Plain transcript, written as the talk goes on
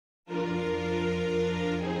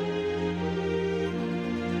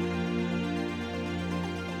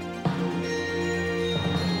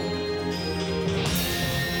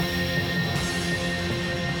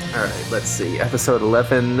right, let's see. Episode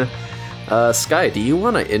 11. Sky, do you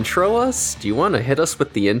want to intro us? Do you want to hit us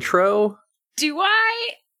with the intro? Do I?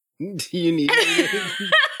 Do you need me to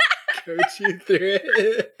coach you through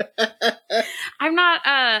it? I'm not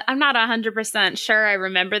 100% sure I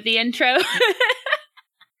remember the intro.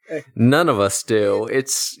 None of us do.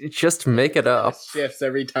 It's just make it up. Shifts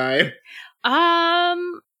every time.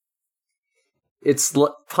 It's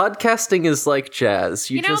podcasting is like jazz.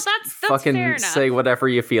 You just that's fucking fair enough. say whatever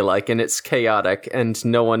you feel like, and it's chaotic, and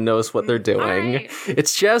no one knows what they're doing. Right.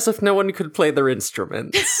 It's jazz if no one could play their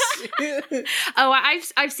instruments. Oh,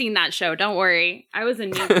 I've seen that show. Don't worry. I was in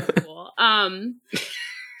music school. All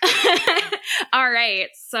right.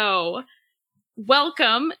 So,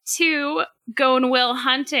 welcome to Go and Will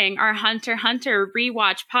Hunting, our Hunter x Hunter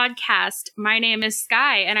rewatch podcast. My name is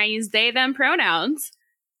Sky, and I use they them pronouns.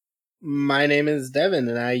 My name is Devin,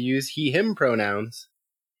 and I use he, him pronouns.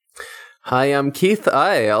 Hi, I'm Keith.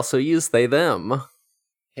 I also use they, them.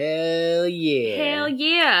 Hell yeah. Hell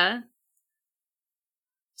yeah.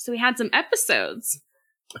 So we had some episodes.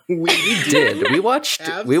 We did. We watched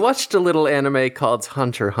a little anime called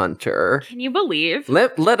Hunter x Hunter. Can you believe?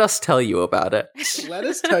 Let us tell you about it. Let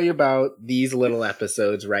us tell you about these little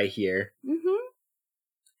episodes right here. Mm-hmm.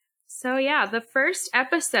 So yeah, the first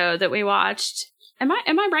episode that we watched. Am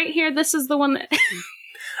I right here? This is the one that.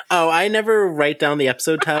 Oh, I never write down the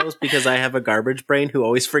episode titles because I have a garbage brain who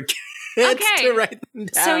always forgets to write them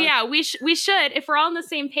down. So yeah, we should, if we're all on the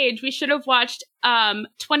same page, we should have watched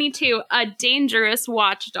 22, A Dangerous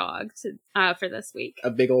Watchdog for this week.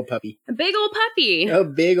 A big old puppy. A big old puppy. A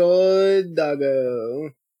big old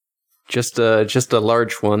doggo. Just a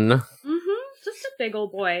large one. Mm-hmm. Just a big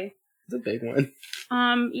old boy. It's a big one.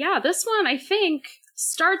 Yeah, this one I think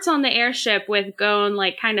starts on the airship with Gon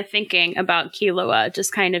like kind of thinking about Killua,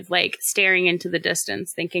 just kind of like staring into the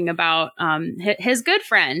distance, thinking about his good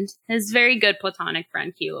friend, his very good platonic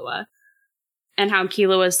friend Killua, and how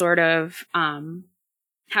Killua sort of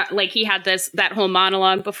like he had that whole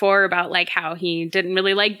monologue before about like how he didn't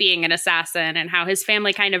really like being an assassin and how his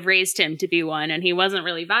family kind of raised him to be one and he wasn't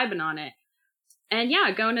really vibing on it. And yeah,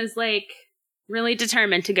 Gon is like really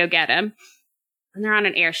determined to go get him. And they're on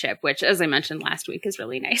an airship, which, as I mentioned last week, is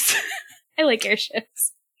really nice. I like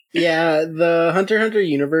airships. Yeah, the Hunter x Hunter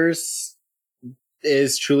universe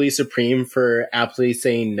is truly supreme for aptly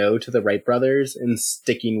saying no to the Wright brothers and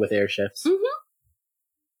sticking with airships. Mm-hmm.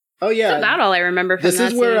 Oh, yeah. That's about all I remember from this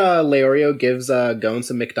that is where scene. Leorio gives Gon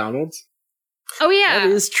some McDonald's. Oh, yeah. That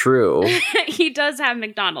is true. He does have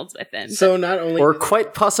McDonald's with him. So not only... Or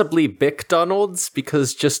quite possibly McDonald's,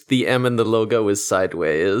 because just the M in the logo is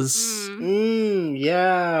sideways.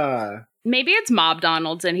 Yeah. Maybe it's Mob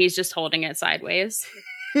Donald's and he's just holding it sideways.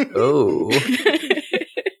 Oh.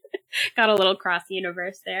 Got a little cross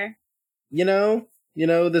universe there. You know,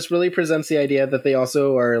 this really presents the idea that they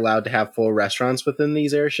also are allowed to have full restaurants within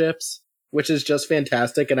these airships, which is just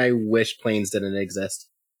fantastic, and I wish planes didn't exist.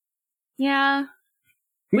 Yeah.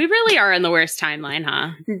 We really are in the worst timeline,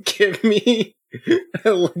 huh? Give me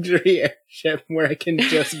a luxury airship where I can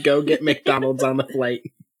just go get McDonald's on the flight.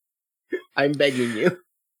 I'm begging you.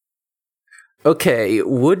 Okay,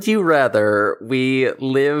 would you rather we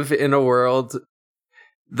live in a world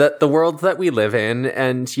the world that we live in,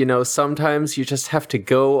 and, you know, sometimes you just have to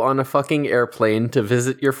go on a fucking airplane to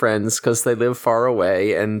visit your friends because they live far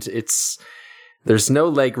away, and there's no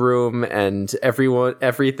leg room, and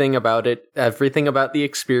everything about the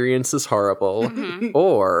experience is horrible. Mm-hmm.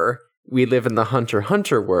 Or we live in the Hunter x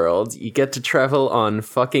Hunter world. You get to travel on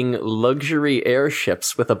fucking luxury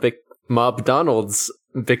airships with a big McDonald's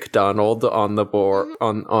on the board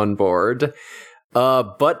on board.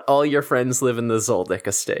 But all your friends live in the Zoldyck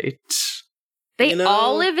estate. They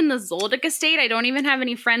all live in the Zoldyck estate? I don't even have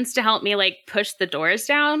any friends to help me, like, push the doors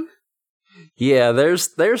down? Yeah, there's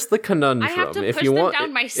the conundrum. I have to push them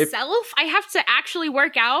down myself? I have to actually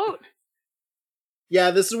work out?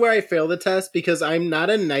 Yeah, this is where I fail the test because I'm not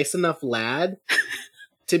a nice enough lad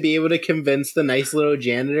to be able to convince the nice little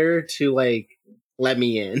janitor to, like, let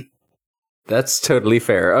me in. That's totally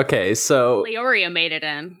fair. Okay, so Leorio made it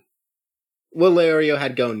in. Well, Leorio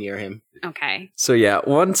had Gon near him. Okay. So yeah,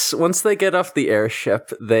 once they get off the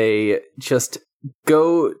airship, they just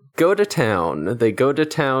go to town. They go to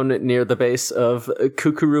town near the base of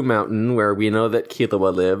Kukuru Mountain, where we know that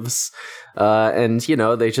Killua lives. And, you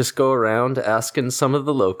know, they just go around asking some of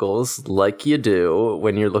the locals, like you do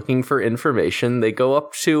when you're looking for information. They go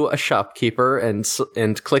up to a shopkeeper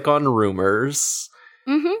and click on rumors.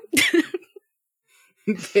 Mm-hmm.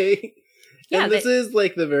 This is,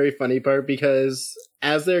 like, the very funny part, because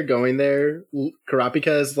as they're going there,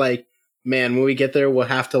 Kurapika is like, man, when we get there, we'll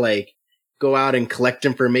have to, like, go out and collect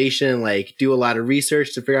information, like do a lot of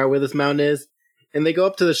research to figure out where this mountain is. And they go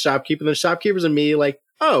up to the shopkeeper, and the shopkeeper's immediately like,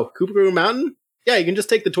 "Oh, Kookaroo Mountain? Yeah, you can just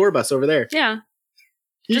take the tour bus over there." Yeah.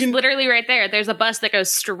 Just literally right there. There's a bus that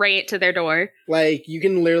goes straight to their door. Like, you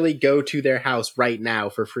can literally go to their house right now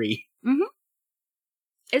for free. Mm-hmm.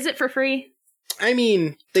 Is it for free? I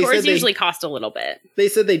mean, tours usually cost a little bit. They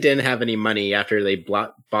said they didn't have any money after they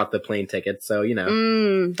bought the plane ticket, so, you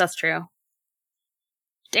know. That's true.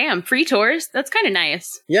 Damn, free tours? That's kind of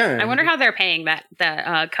nice. Yeah. I wonder how they're paying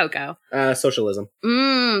the Coco. Socialism.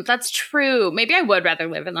 That's true. Maybe I would rather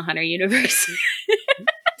live in the Hunter universe.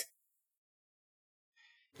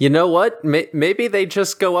 You know what? Maybe they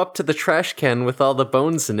just go up to the trash can with all the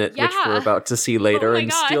bones in it, which we're about to see later,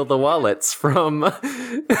 and steal the wallets from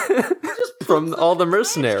from all the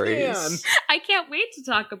mercenaries. I can't wait to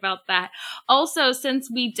talk about that. Also, since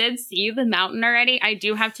we did see the mountain already, I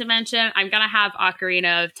do have to mention I'm going to have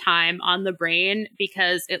Ocarina of Time on the brain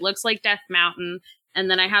because it looks like Death Mountain, and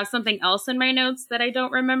then I have something else in my notes that I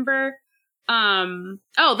don't remember.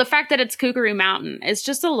 The fact that it's Kookaroo Mountain. It's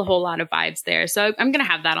just a whole lot of vibes there. So I'm going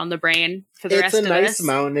to have that on the brain for the rest of this. It's a nice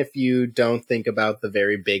mountain if you don't think about the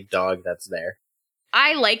very big dog that's there.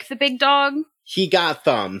 I like the big dog. He got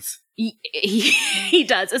thumbs. He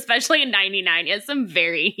does, especially in 99. He has some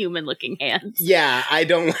very human-looking hands. Yeah, I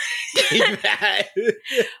don't like that.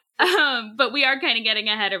 But we are kind of getting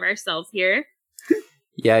ahead of ourselves here.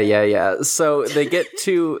 Yeah. So they get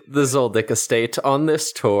to the Zoldyck estate on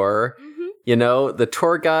this tour. You know, the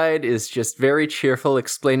tour guide is just very cheerful,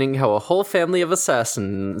 explaining how a whole family of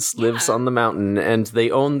assassins lives on the mountain, and they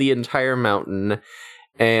own the entire mountain.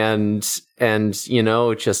 And you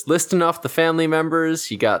know, just listing off the family members.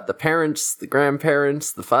 You got the parents, the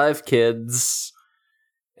grandparents, the 5 kids,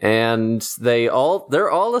 and they're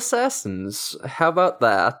all assassins. How about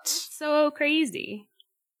that? So crazy.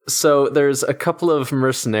 So there's a couple of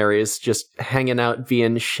mercenaries just hanging out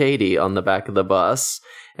being shady on the back of the bus,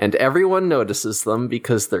 and everyone notices them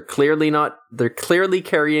because they're clearly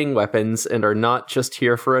carrying weapons and are not just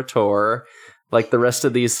here for a tour like the rest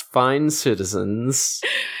of these fine citizens.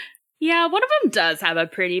 Yeah, one of them does have a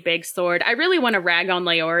pretty big sword. I really want to rag on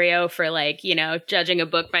Leorio for, like, you know, judging a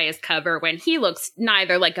book by his cover when he looks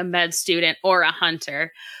neither like a med student or a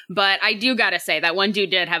hunter. But I do gotta say, that one dude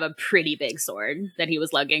did have a pretty big sword that he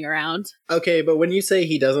was lugging around. Okay, but when you say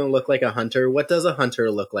he doesn't look like a hunter, what does a hunter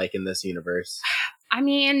look like in this universe? I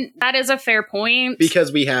mean, that is a fair point.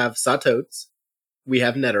 Because we have Satotes, we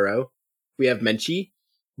have Netero, we have Menchi,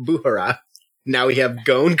 Buhara. Now we have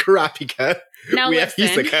Gon Kurapika. Now we listen,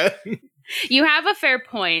 have Hisoka. You have a fair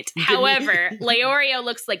point. However, Leorio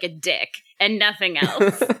looks like a dick and nothing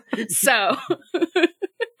else. So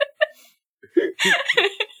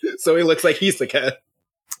he looks like Hisoka.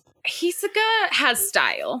 Hisoka has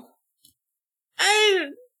style.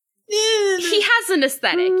 He has an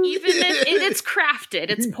aesthetic. Even if it's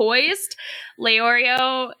crafted, it's poised.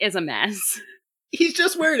 Leorio is a mess. He's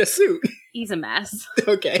just wearing a suit. He's a mess.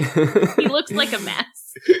 Okay. He looks like a mess.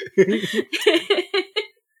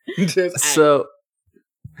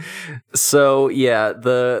 So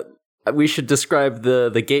yeah, we should describe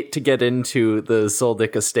the gate to get into the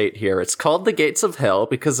Zoldyck estate here. It's called the Gates of Hell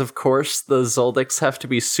because, of course, the Zoldicks have to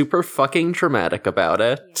be super fucking dramatic about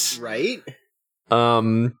it. Right?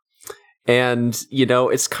 And, you know,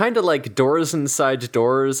 it's kind of like doors inside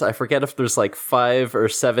doors. I forget if there's like 5 or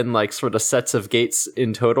 7 like sort of sets of gates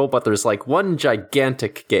in total, but there's like one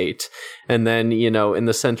gigantic gate. And then, you know, in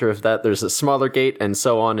the center of that, there's a smaller gate and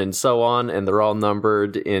so on, and they're all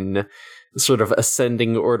numbered in sort of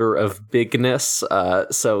ascending order of bigness.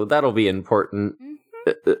 So that'll be important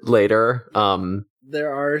later.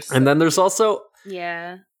 There are and then there's also...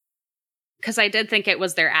 Yeah. Because I did think it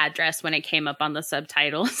was their address when it came up on the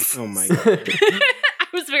subtitles. Oh my god. I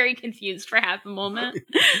was very confused for half a moment.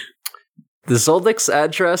 The Zoldyck's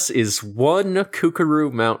address is 1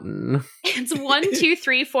 Kookaroo Mountain. It's 1, 2,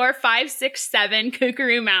 3, 4, 5, 6, 7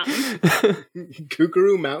 Kookaroo Mountain.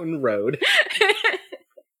 Kookaroo Mountain Road.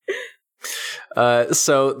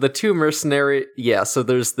 So the 2 mercenary, so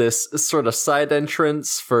there's this sort of side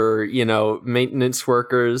entrance for, you know, maintenance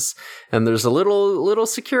workers, and there's a little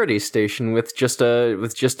security station with just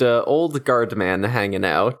a old guard man hanging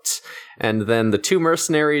out, and then the 2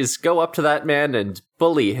 mercenaries go up to that man and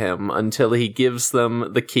bully him until he gives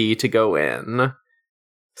them the key to go in.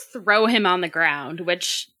 Throw him on the ground,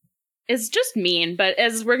 which is just mean, but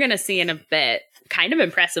as we're gonna see in a bit, kind of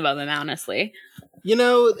impressive of him, honestly. You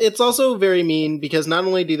know, it's also very mean because not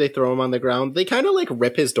only do they throw him on the ground, they kind of like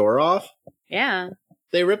rip his door off. Yeah.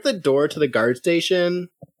 They rip the door to the guard station,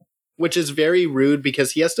 which is very rude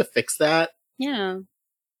because he has to fix that. Yeah.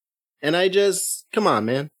 And I just, come on,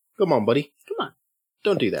 man. Come on, buddy. Come on.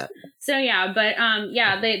 Don't do that. So yeah,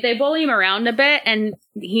 but they bully him around a bit, and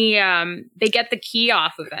they get the key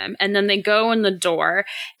off of him, and then they go in the door,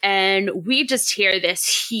 and we just hear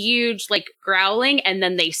this huge like growling, and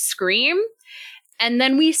then they scream, and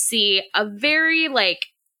then we see a very like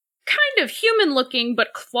kind of human looking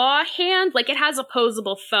but claw hand, like it has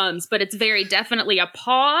opposable thumbs, but it's very definitely a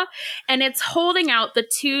paw, and it's holding out the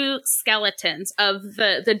two skeletons of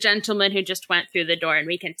the gentleman who just went through the door, and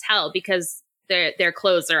we can tell because their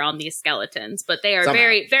clothes are on these skeletons, but they are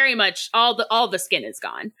very, very much all the skin is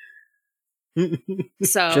gone.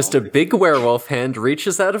 So just a big werewolf hand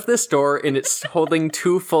reaches out of this door, and it's holding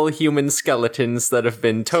two full human skeletons that have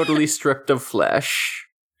been totally stripped of flesh.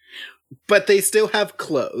 But they still have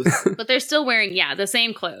clothes. But they're still wearing, the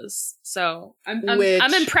same clothes. So I'm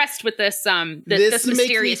impressed with this this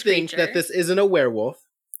mysterious makes me think creature. that this isn't a werewolf,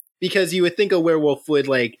 because you would think a werewolf would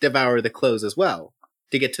like devour the clothes as well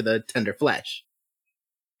to get to the tender flesh.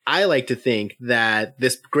 I like to think that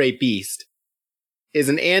this great beast is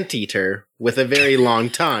an anteater with a very long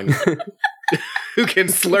tongue who can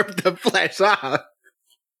slurp the flesh off.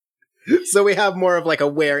 So we have more of like a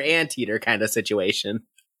were-anteater kind of situation.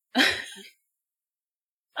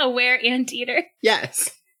 A were-anteater? Yes.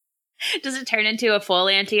 Does it turn into a full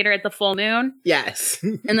anteater at the full moon? Yes.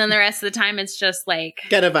 And then the rest of the time it's just like...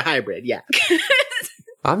 kind of a hybrid, yeah.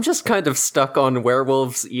 I'm just kind of stuck on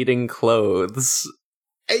werewolves eating clothes.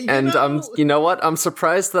 You know what? I'm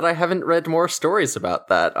surprised that I haven't read more stories about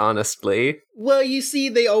that, honestly. Well, you see,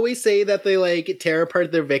 they always say that they, like, tear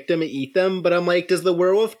apart their victim and eat them, but I'm like, does the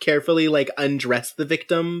werewolf carefully, like, undress the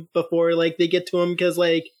victim before, like, they get to him? Because,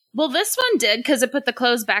 like... Well, this one did, because it put the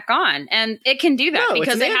clothes back on, and it can do that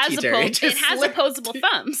because it has opposable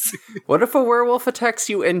thumbs. What if a werewolf attacks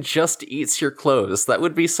you and just eats your clothes? That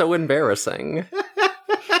would be so embarrassing.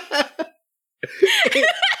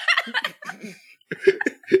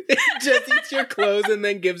 It just eats your clothes and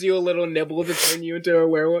then gives you a little nibble to turn you into a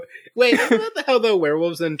werewolf. Wait, isn't that how the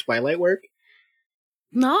werewolves in Twilight work?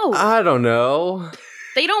 No. I don't know.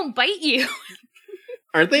 They don't bite you.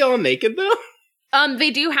 Aren't they all naked, though?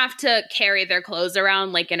 They do have to carry their clothes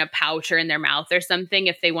around, like, in a pouch or in their mouth or something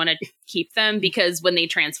if they want to keep them, because when they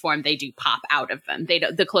transform, they do pop out of them.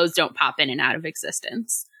 The clothes don't pop in and out of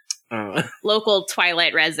existence. Local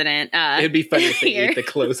Twilight resident. It'd be funny if they ate the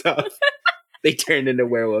clothes off. They turned into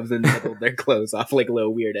werewolves and nibbled their clothes off like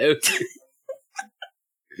little weirdos.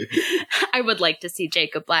 I would like to see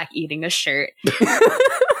Jacob Black eating a shirt.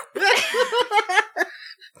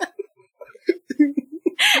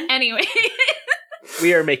 Anyway.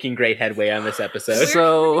 We are making great headway on this episode.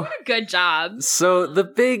 We're doing a good job. So the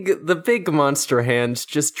big monster hand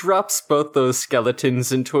just drops both those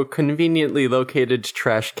skeletons into a conveniently located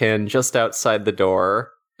trash can just outside the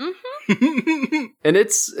door. Mm-hmm. And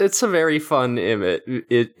it's a very fun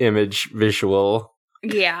image visual.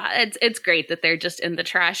 Yeah, it's great that they're just in the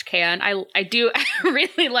trash can. I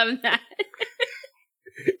really love that.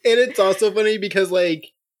 And it's also funny because, like,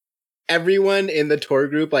 everyone in the tour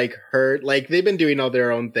group, like, heard, like, they've been doing all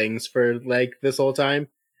their own things for, like, this whole time.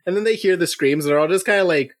 And then they hear the screams and they're all just kind of,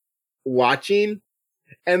 like, watching.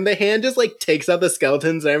 And the hand just, like, takes out the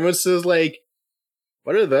skeletons and everyone's just like,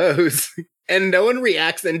 what are those? And no one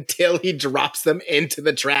reacts until he drops them into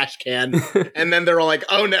the trash can. And then they're all like,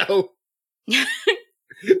 oh no.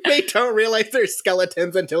 They don't realize they're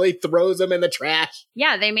skeletons until he throws them in the trash.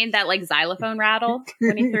 Yeah, they made that, like, xylophone rattle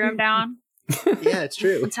when he threw them down. Yeah, it's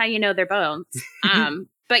true. That's how you know they're bones.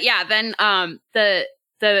 But yeah, then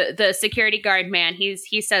the security guard man,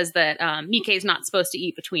 he says that Miike's not supposed to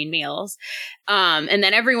eat between meals. And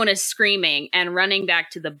then everyone is screaming and running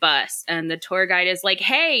back to the bus. And the tour guide is like,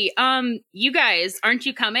 hey, you guys, aren't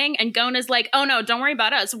you coming? And Gona's like, oh no, don't worry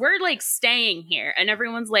about us. We're, like, staying here. And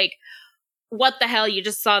everyone's like, what the hell? You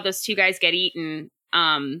just saw those two guys get eaten.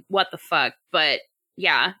 What the fuck? But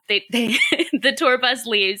yeah, they the tour bus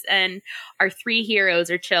leaves and our three heroes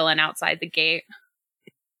are chilling outside the gate.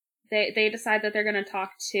 They decide that they're going to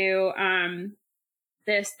talk to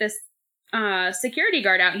this security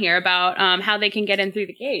guard out here about how they can get in through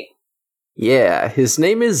the gate. Yeah, his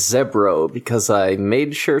name is Zebro, because I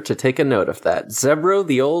made sure to take a note of that. Zebro,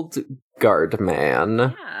 the old guard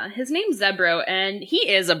man. Yeah, his name's Zebro, and he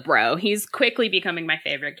is a bro. He's quickly becoming my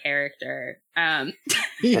favorite character. And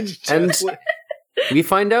we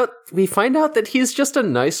find out that he's just a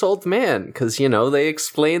nice old man, because, you know, they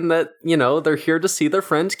explain that, you know, they're here to see their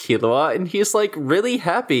friend Killua, and he's, like, really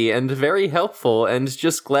happy and very helpful, and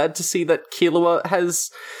just glad to see that Killua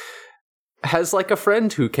has like a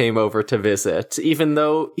friend who came over to visit, even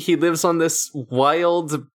though he lives on this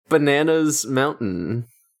wild bananas mountain.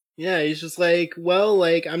 Yeah, he's just like, well,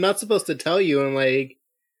 like, I'm not supposed to tell you, and like,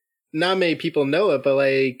 not many people know it, but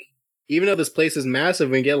like, even though this place is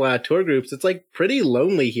massive and get a lot of tour groups, it's like pretty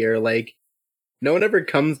lonely here. Like, no one ever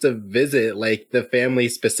comes to visit, like, the family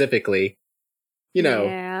specifically. You know,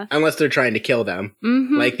 Yeah. unless they're trying to kill them.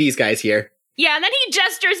 Mhm. Like these guys here. Yeah, and then he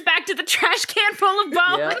gestures back to the trash can full of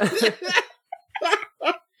bones. Yeah.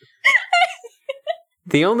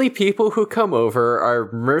 The only people who come over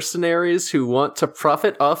are mercenaries who want to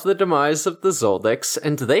profit off the demise of the Zoldycks,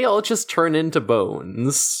 and they all just turn into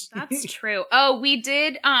bones. That's true. Oh, we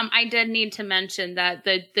did. I did need to mention that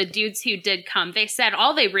the dudes who did come, they said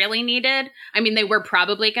all they really needed. I mean, they were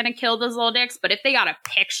probably going to kill the Zoldycks, but if they got a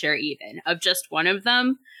picture even of just one of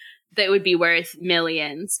them, that would be worth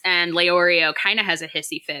millions. And Leorio kind of has a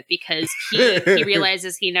hissy fit because he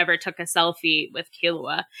realizes he never took a selfie with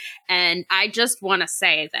Killua. And I just want to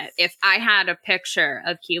say that if I had a picture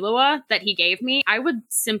of Killua that he gave me, I would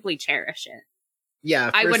simply cherish it. Yeah,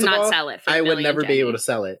 I would not sell it for I a would million never be Jenny. able to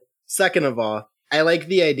sell it. Second of all, I like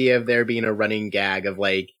the idea of there being a running gag of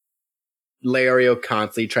like Leorio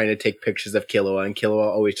constantly trying to take pictures of Killua and Killua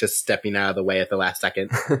always just stepping out of the way at the last second.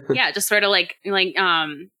 Yeah, just sort of like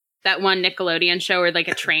that one Nickelodeon show where like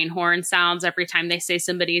a train horn sounds every time they say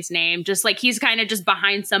somebody's name. Just like he's kind of just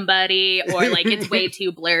behind somebody or like it's way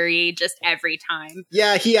too blurry just every time.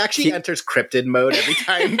 Yeah, he actually enters cryptid mode every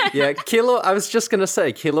time. Yeah, Killua, I was just gonna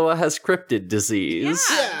say, Killua has cryptid disease.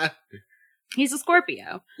 Yeah. He's a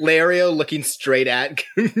Scorpio. Leorio looking straight at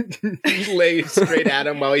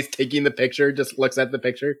him while he's taking the picture, just looks at the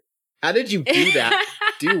picture. How did you do that?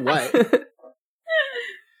 Do what?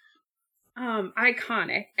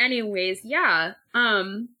 Iconic. Anyways, yeah.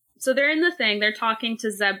 So they're in the thing, they're talking to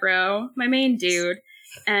Zebro, my main dude.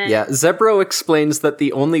 And Yeah, Zebro explains that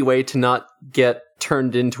the only way to not get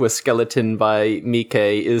turned into a skeleton by Mike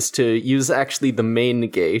is to use actually the main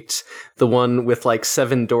gate, the one with like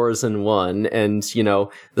 7 doors in one, and, you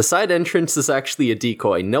know, the side entrance is actually a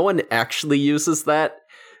decoy. No one actually uses that,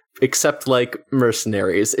 except like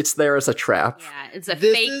mercenaries. It's there as a trap. yeah, it's a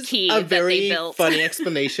This fake is key a that very they built. funny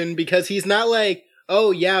explanation because he's not like,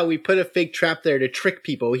 oh yeah, we put a fake trap there to trick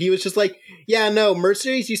people. He was just like, yeah, no,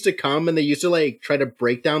 mercenaries used to come and they used to like try to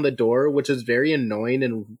break down the door, which is very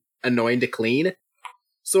annoying to clean.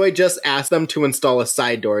 So I just asked them to install a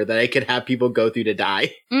side door that I could have people go through to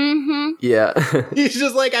die. Mm-hmm. Yeah. He's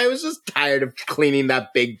just like, I was just tired of cleaning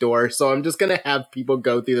that big door, so I'm just gonna have people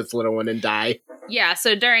go through this little one and die. Yeah,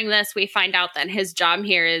 so during this, we find out that his job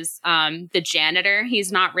here is the janitor.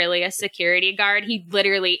 He's not really a security guard. He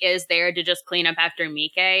literally is there to just clean up after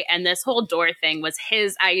Mike. And this whole door thing was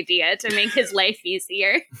his idea to make his life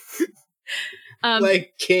easier.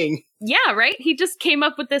 Like King. Yeah, right? He just came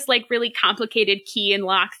up with this like really complicated key and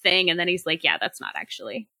lock thing. And then he's like, yeah, that's not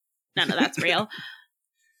actually, none of that's real.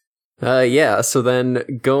 Yeah, so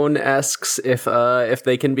then Gon asks if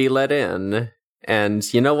they can be let in.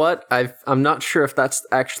 And you know what? I'm not sure if that's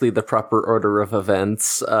actually the proper order of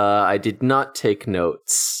events. I did not take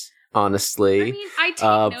notes, honestly. I mean, I take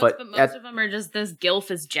notes, but but most of them are just this Gilf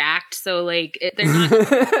is jacked. So like, they're not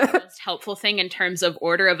the most helpful thing in terms of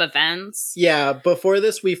order of events. Yeah, before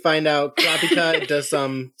this we find out Krapika does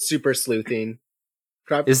some super sleuthing.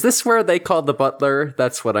 Is this where they call the butler?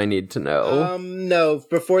 That's what I need to know. No.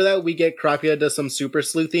 Before that, we get Krapia does some super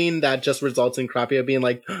sleuthing that just results in Krapia being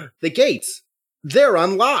like, the gates, they're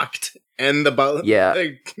unlocked. And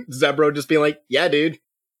Zebro just being like, yeah, dude.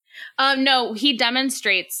 No, he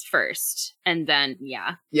demonstrates first, and then,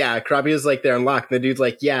 yeah. Yeah, Krapia's like, they're unlocked. And the dude's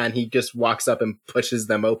like, yeah, and he just walks up and pushes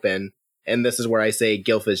them open. And this is where I say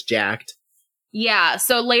Gilf is jacked. Yeah,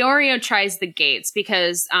 so Leorio tries the gates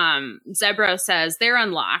because Zebro says they're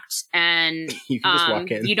unlocked and You can just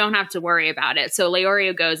walk in. You don't have to worry about it. So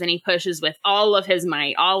Leorio goes and he pushes with all of his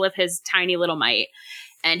might, all of his tiny little might,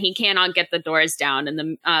 and he cannot get the doors down. And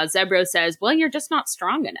the Zebro says, well, you're just not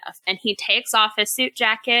strong enough. And he takes off his suit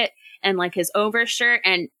jacket and like his overshirt.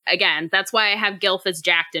 And again, that's why I have Gilf is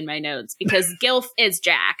jacked in my notes, because Gilf is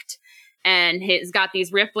jacked. And he's got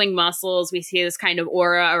these rippling muscles. We see this kind of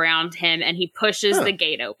aura around him, and he pushes the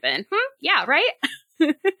gate open. Yeah,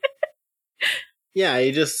 right? Yeah,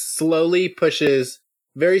 he just slowly pushes,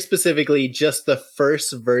 very specifically, just the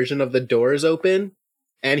first version of the doors open,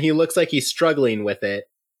 and he looks like he's struggling with it.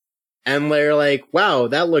 And they're like, wow,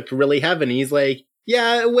 that looked really heavy. And he's like,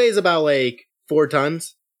 yeah, it weighs about like 4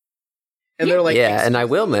 tons. And they're like, yeah, and I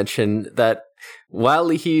will mention that while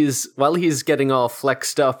he's getting all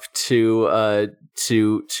flexed up to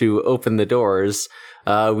open the doors,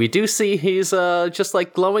 we do see he's just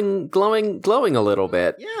like glowing a little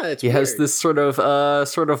bit. Yeah, it's he weird. has this sort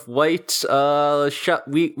of white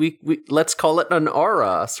we let's call it an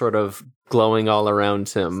aura sort of glowing all around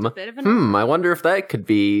him. Bit of an I wonder if that could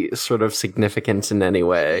be sort of significant in any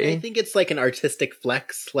way. I think it's like an artistic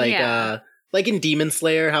flex, Yeah. like in Demon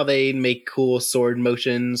Slayer, how they make cool sword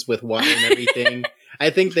motions with water and everything. I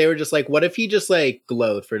think they were just like, what if he just like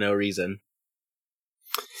glowed for no reason?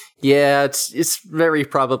 Yeah, it's very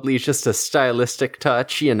probably just a stylistic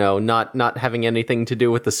touch, not having anything to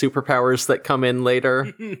do with the superpowers that come in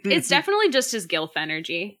later. It's definitely just his Gilf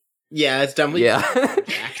energy. Yeah, it's definitely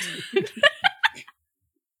jacked.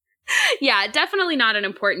 Yeah, definitely not an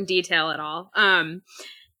important detail at all.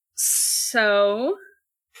 So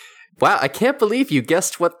Wow, I can't believe you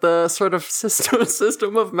guessed what the sort of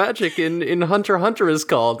system of magic in Hunter x Hunter is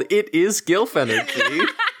called. It is Gilf energy.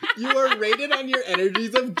 You are rated on your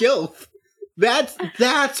energies of Gilf.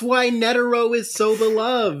 That's why Netero is so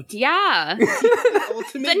beloved. yeah,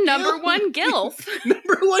 Ultimate the number Gilf. one Gilf.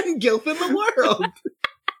 Number one Gilf in the world.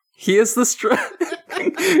 He is the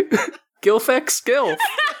Gilf X Gilf.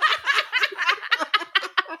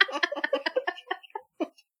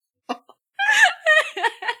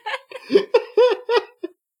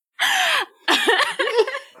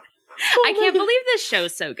 I can't believe this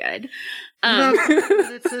show's so good.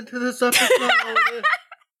 Listen to this episode.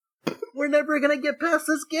 We're never gonna get past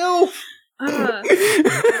this Gilf. Gilf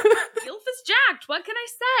is jacked. What can I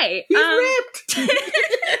say? He's ripped.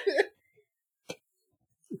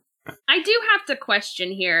 I do have to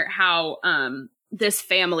question here how this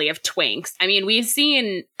family of twinks. I mean, we've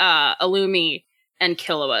seen Illumi and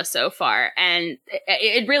Killua so far, and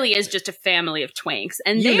it really is just a family of twinks,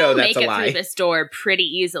 and You they know will that's make a it lie. through this door pretty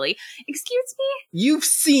easily. Excuse me? You've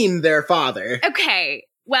seen their father. Okay,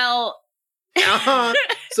 well, Uh-huh.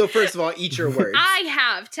 So first of all, eat your words. I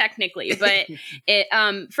have technically, but it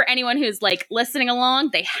for anyone who's like listening along,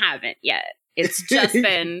 they haven't yet. It's just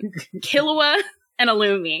been Killua and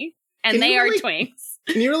Illumi, and Can they you are really- twinks.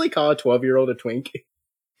 Can you really call a 12-year-old a twink?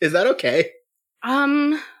 Is that okay?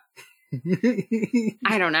 I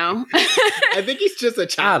don't know. I think he's just a I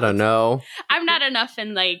child. don't know. I'm not enough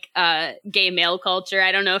in like gay male culture.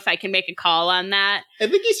 I don't know if I can make a call on that. I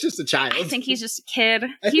think he's just a child. I think he's just a kid. I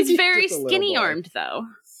think He's he's very just a little skinny boy. armed though.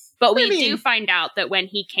 But we I mean- do find out that when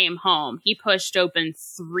he came home, he pushed open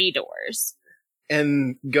 3 doors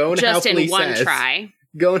And Gon just helpfully in one says, try.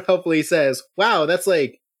 Gon helpfully says, wow, that's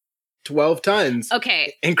like 12 tons.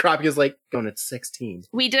 Okay, And Croppia's like, Gon, it's 16.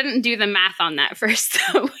 we didn't do the math on that first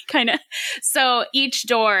though. Kind of. So each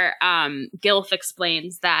door, Gilf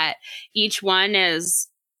explains that each one is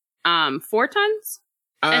 4 tons.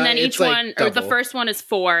 And then It's each like one, or the double. first one is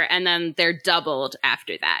 4, and then they're doubled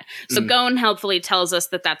after that. So Mm. Gon helpfully tells us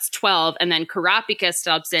that that's 12, and then Karapika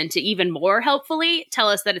steps in to even more helpfully tell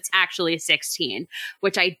us that it's actually 16,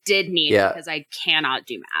 which I did need Yeah. because I cannot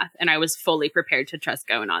do math, and I was fully prepared to trust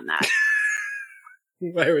Gon on that.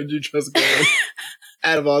 Why would you trust Gon?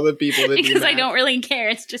 Out of all the people that because do I math. don't really care.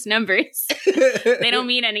 It's just numbers. They don't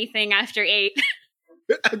mean anything after 8.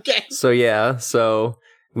 Okay. So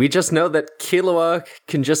we just know that Killua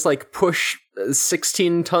can just like push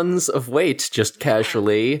 16 tons of weight just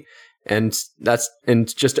casually, and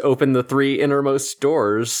just open the 3 innermost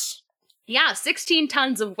doors. Yeah, 16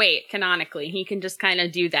 tons of weight canonically. He can just kind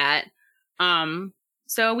of do that.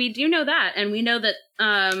 So we do know that, and we know that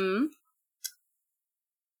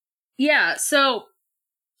so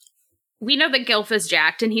we know that Gilf is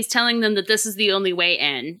jacked, and he's telling them that this is the only way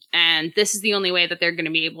in, and this is the only way that they're going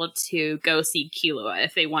to be able to go see Killua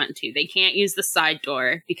if they want to. They can't use the side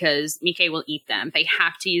door because Mike will eat them. They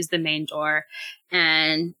have to use the main door.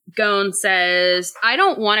 And Gon says, I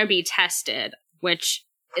don't want to be tested, which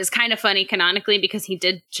is kind of funny canonically because he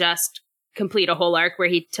did just complete a whole arc where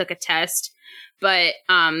he took a test. But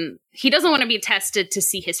he doesn't want to be tested to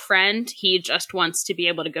see his friend. He just wants to be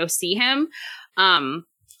able to go see him.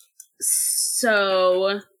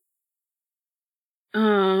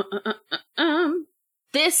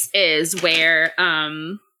 This is where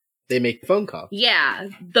They make a phone call. yeah,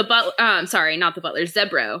 the butler, sorry, not the butler,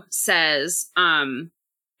 Zebro says,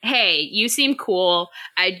 hey, you seem cool.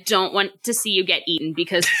 I don't want to see you get eaten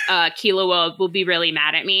because Killua will be really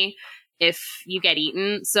mad at me if you get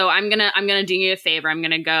eaten. So I'm gonna do you a favor. I'm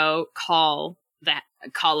gonna go call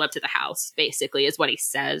up to the house, basically, is what he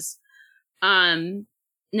says. And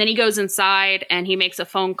then he goes inside and he makes a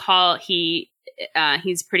phone call. He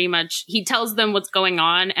he's pretty much, he tells them what's going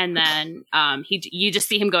on, and then you just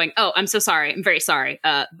see him going, "Oh, I'm so sorry. I'm very sorry.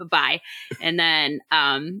 Bye." And then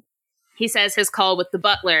he says his call with the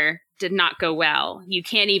butler did not go well. You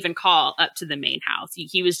can't even call up to the main house.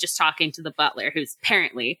 He was just talking to the butler, who's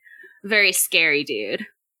apparently a very scary dude.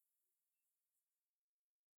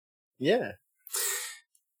 Yeah.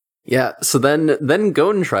 Yeah, so then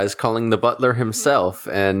Gon tries calling the butler himself,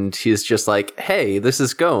 and he's just like, "Hey, this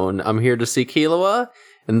is Gon. I'm here to see Killua."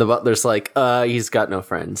 And the butler's like, he's got no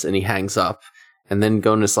friends," and he hangs up. And then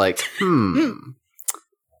Gon is like,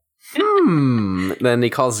 Then he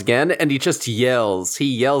calls again, and he just yells. He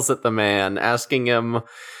yells at the man, asking him,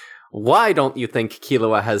 "Why don't you think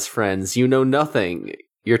Killua has friends? You know nothing.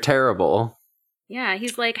 You're terrible." Yeah,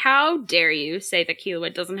 he's like, "How dare you say that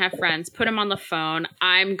Killua doesn't have friends? Put him on the phone.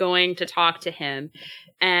 I'm going to talk to him."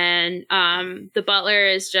 And the butler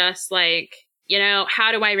is just like,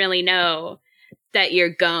 "How do I really know that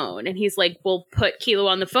you're Gon?" And he's like, "Well, put Killua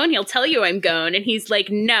on the phone. He'll tell you I'm Gon." And he's like,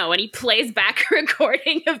 "No." And he plays back a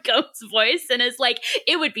recording of Gon's voice and is like,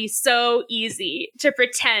 "It would be so easy to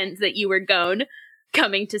pretend that you were Gon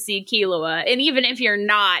coming to see Killua. And even if you're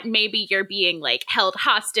not, maybe you're being like held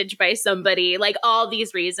hostage by somebody." Like all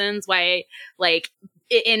these reasons why, like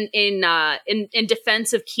in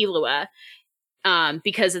defense of Killua,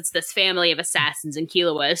 because it's this family of assassins and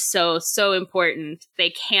Killua is so important.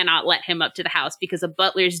 They cannot let him up to the house because a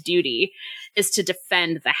butler's duty is to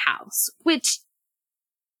defend the house, which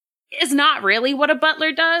is not really what a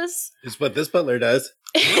butler does. It's what this butler does.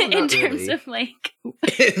 In terms of like,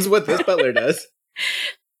 it's what this butler does.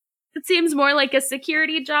 It seems more like a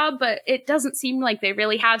security job, but it doesn't seem like they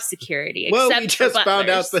really have security. Well, except we just for found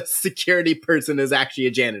out butlers. the security person is actually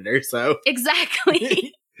a janitor, so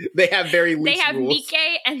Exactly. they have very loose They have rules.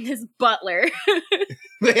 Mike and this butler.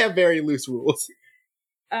 They have very loose rules.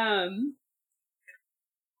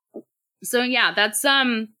 So yeah, that's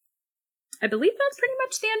I believe that's pretty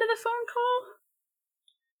much the end of the phone call.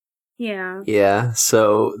 Yeah. Yeah,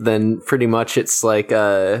 so then pretty much it's like,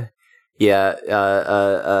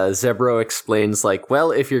 Zebro explains like,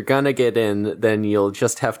 "Well, if you're gonna get in, then you'll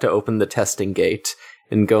just have to open the testing gate."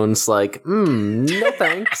 And Gon's like, "No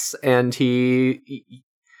thanks." And he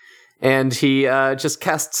just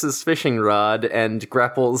casts his fishing rod and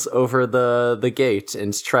grapples over the gate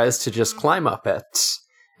and tries to just climb up it.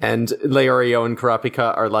 And Leorio and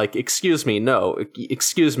Kurapika are like, "Excuse me, no,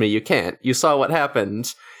 excuse me, you can't. You saw what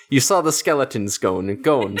happened. You saw the skeletons,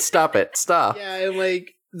 Gon, stop it, stop." Yeah, and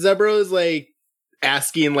like Zebro is like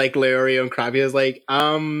asking like Leorio and Kurapika is like,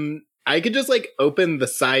 I could just like open the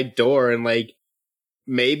side door and like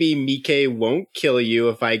maybe Mike won't kill you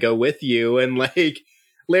if I go with you. And like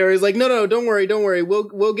Larry's like, no, don't worry.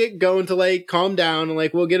 We'll get going to like calm down and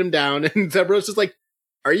like we'll get him down. And Zebro's just like,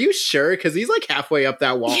 "Are you sure? Because he's like halfway up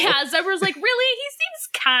that wall." Yeah, Zebra's like, "Really? He seems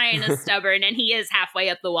kind of stubborn," and he is halfway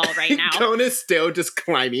up the wall right now. Gon is still just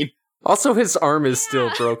climbing. Also, his arm is still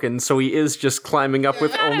broken, so he is just climbing up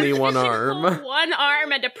with only one arm. One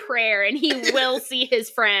arm and a prayer, and he will see his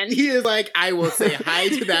friend. He is like, "I will say hi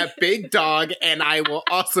to that big dog, and I will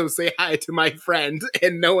also say hi to my friend,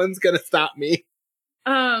 and no one's gonna stop me."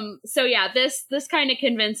 So yeah, this kind of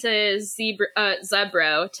convinces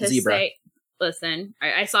Zebro to say, listen,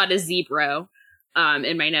 I saw it as Zebro,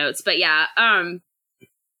 in my notes, but yeah,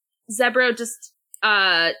 Zebro just,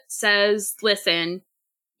 says, "Listen,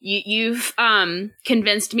 you've,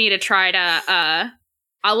 convinced me to try to,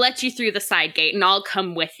 I'll let you through the side gate and I'll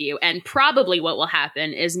come with you. And probably what will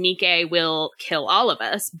happen is Mike will kill all of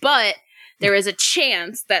us, but there is a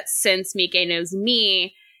chance that since Mike knows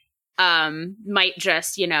me, might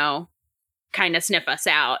just, kind of sniff us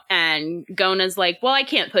out." And Gona's like, "Well, I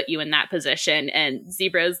can't put you in that position." And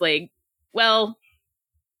Zebra's like, "Well,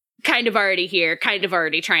 kind of already here, kind of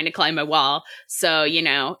already trying to climb a wall. So,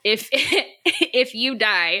 if if you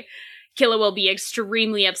die, Killua will be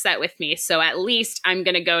extremely upset with me. So at least I'm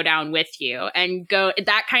going to go down with you." And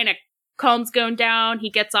that kind of calms Gon down. He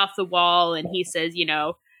gets off the wall and he says,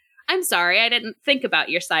 "I'm sorry, I didn't think about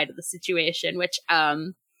your side of the situation," which, I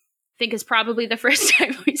think is probably the first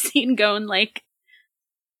time we've seen Gon like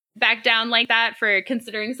back down like that for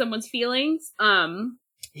considering someone's feelings.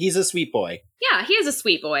 He's a sweet boy. Yeah, he is a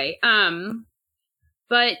sweet boy.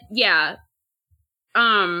 But yeah,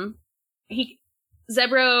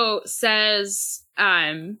 Zebro says,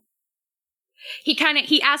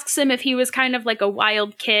 he asks him if he was kind of like a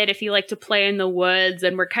wild kid, if he liked to play in the woods,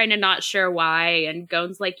 and we're kind of not sure why. And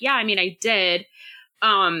Gon's like, "Yeah, I mean, I did."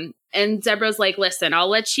 And Zebra's like, "Listen, I'll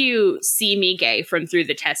let you see Mike from through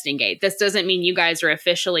the testing gate. This doesn't mean you guys are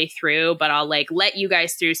officially through, but I'll like let you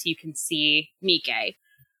guys through so you can see Mike."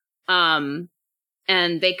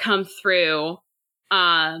 and they come through.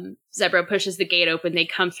 Zebro pushes the gate open. They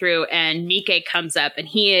come through, and Mike comes up, and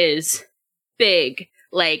he is big,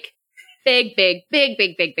 like big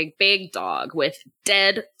dog with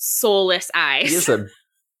dead, soulless eyes. He is a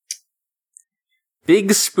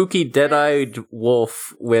big, spooky, dead-eyed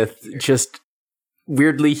wolf with just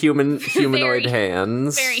weirdly humanoid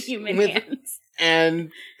hands. Very human hands.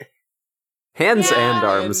 And hands and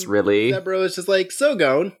arms, really. Zebro is just like, so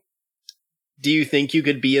Gon, do you think you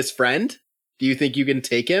could be his friend? Do you think you can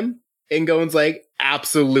take him? And Gon's like,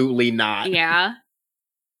 absolutely not. Yeah.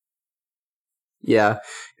 Yeah.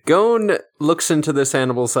 Gon looks into this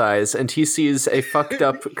animal's eyes, and he sees a fucked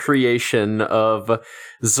up creation of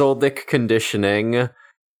Zoldyck conditioning.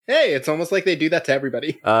 Hey, it's almost like they do that to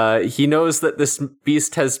everybody. He knows that this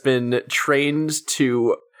beast has been trained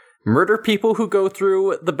to murder people who go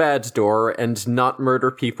through the bad door and not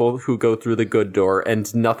murder people who go through the good door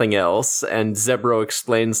and nothing else. And Zebro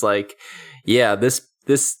explains, like, yeah, this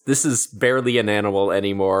is barely an animal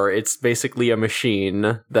anymore. It's basically a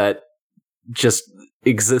machine that just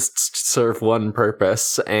exists to serve one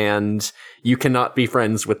purpose, and you cannot be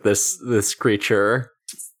friends with this creature.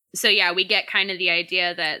 So yeah, we get kind of the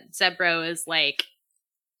idea that Zebro is like,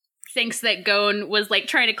 thinks that Gon was like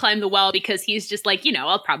trying to climb the wall because he's just like,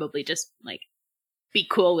 I'll probably just like be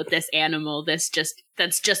cool with this animal. That's just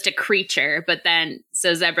a creature. But then,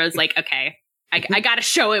 so Zebro's like, okay, I gotta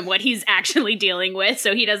show him what he's actually dealing with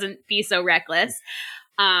so he doesn't be so reckless.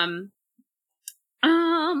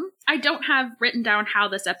 I don't have written down how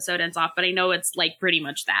this episode ends off, but I know it's like pretty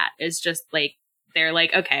much that. It's just like, they're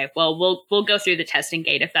like, okay, well, we'll go through the testing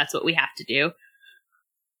gate if that's what we have to do.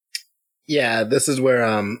 Yeah, this is where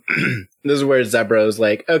Zebro's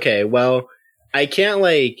like, okay, well, I can't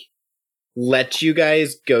like let you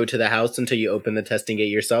guys go to the house until you open the testing gate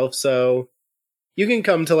yourself, so you can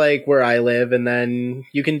come to like where I live, and then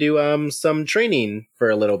you can do some training for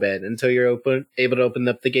a little bit until you're able to open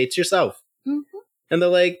up the gates yourself. Mm-hmm. And they're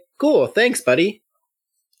like, cool, thanks, buddy.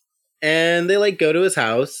 And they like go to his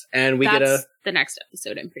house, and That's the next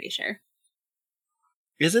episode, I'm pretty sure.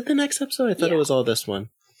 Is it the next episode? I thought it was all this one.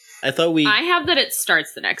 I have that it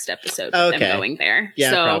starts the next episode with them going there.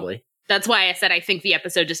 Yeah, so probably. That's why I said I think the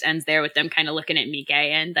episode just ends there with them kind of looking at Mike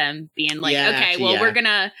and them being like, we're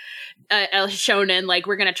gonna shonen, like,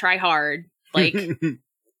 we're gonna try hard. Like,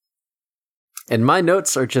 and my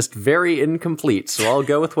notes are just very incomplete, so I'll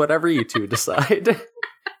go with whatever you two decide.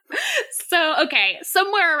 So, okay,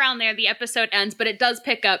 somewhere around there the episode ends, but it does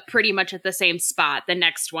pick up pretty much at the same spot, the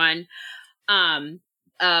next one,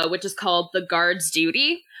 which is called The Guard's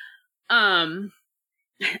Duty. I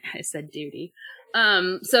said duty.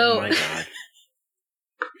 Oh my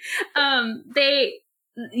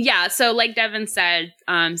God. So like Devin said,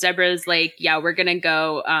 Zebra's like, yeah, we're gonna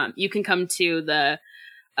go, you can come to the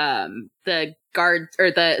guard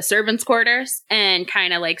or the servants' quarters and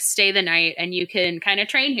kind of like stay the night, and you can kind of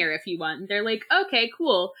train here if you want. And they're like, okay,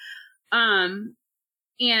 cool. And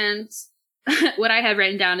what I have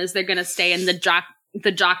written down is they're gonna stay in the Jock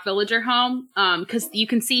Villager home, because you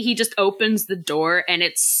can see he just opens the door and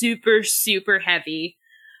it's super, super heavy.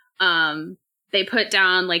 They put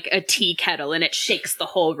down like a tea kettle and it shakes the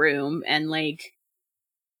whole room, and like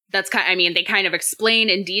they kind of explain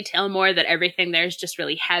in detail more that everything there is just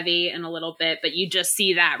really heavy and a little bit, but you just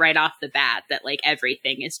see that right off the bat that like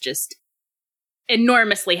everything is just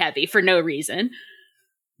enormously heavy for no reason.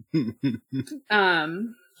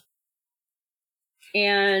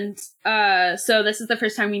 And so this is the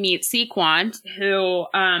first time we meet Sequant, who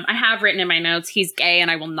I have written in my notes, he's gay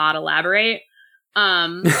and I will not elaborate.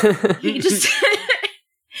 He just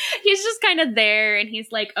he's just kind of there, and he's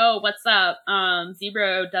like, oh, what's up?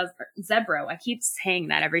 Zebro. I keep saying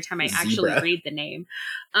that every time I actually read the name.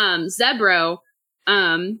 Zebro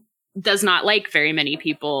does not like very many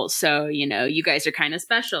people, so you guys are kind of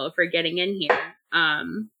special for getting in here.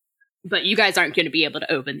 But you guys aren't going to be able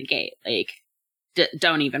to open the gate. Like,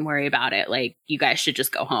 don't even worry about it. Like, you guys should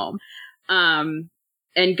just go home. And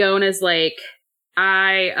Gon is like,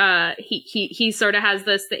 he sort of has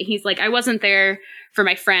this, he's like, I wasn't there for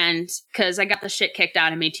my friend because I got the shit kicked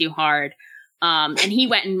out of me too hard. And he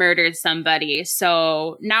went and murdered somebody.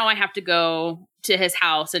 So now I have to go to his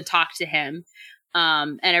house and talk to him.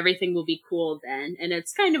 And everything will be cool then. And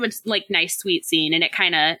it's kind of a like nice, sweet scene. And it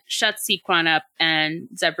kind of shuts Sequan up, and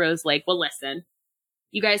Zebro's like, well, listen,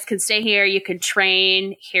 you guys can stay here. You can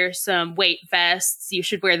train. Here's some weight vests. You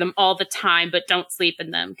should wear them all the time, but don't sleep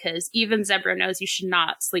in them, because even Zebro knows you should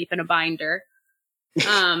not sleep in a binder.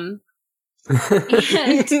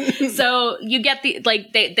 And so you get the,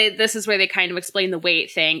 like, they this is where they kind of explain the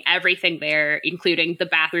weight thing. Everything there, including the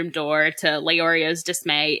bathroom door, to Leorio's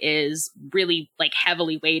dismay, is really, like,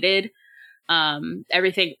 heavily weighted.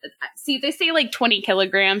 Everything, see, they say like 20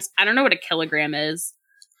 kilograms. I don't know what a kilogram is.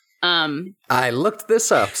 I looked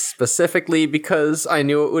this up specifically because I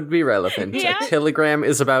knew it would be relevant. Yeah. A kilogram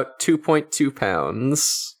is about 2.2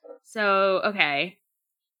 pounds. So, okay.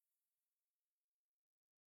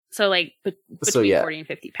 So, like, between So, yeah. 40 and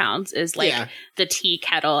 50 pounds is, like, Yeah. the tea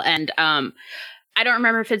kettle. And I don't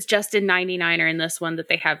remember if it's just in 99 or in this one that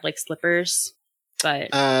they have, like, slippers.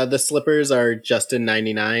 But The slippers are just in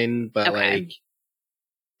 99, but Okay. like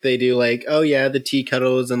they do like, oh yeah, the tea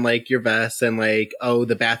kettles and like your vest, and like, oh,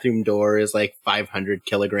 the bathroom door is like 500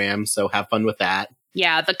 kilograms, so have fun with that.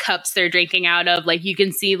 yeah, the cups they're drinking out of, like, you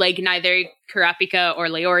can see, like, neither Kurapika or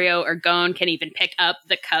Leorio or Gon can even pick up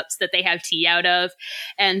the cups that they have tea out of.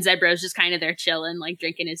 And Zebro's just kind of there chilling, like,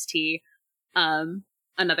 drinking his tea.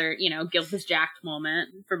 Another, Gilbus jacked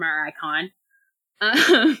moment from our icon.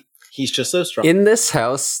 He's just so strong. In this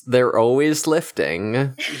house, they're always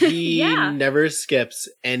lifting. He Yeah. never skips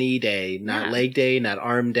any day, not Yeah. leg day, not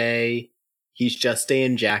arm day. He's just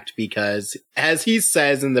staying jacked because, as he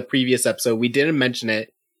says in the previous episode, we didn't mention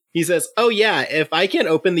it. He says, oh yeah, if I can't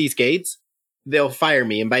open these gates, they'll fire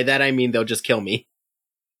me. And by that, I mean, they'll just kill me.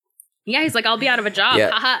 Yeah, he's like, I'll be out of a job.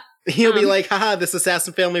 Yeah. Haha. He'll be like, haha, this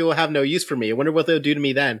assassin family will have no use for me. I wonder what they'll do to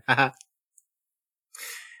me then. Haha.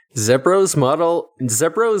 Zebro's motto is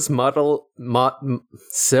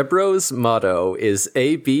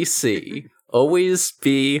ABC. Always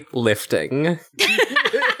be lifting.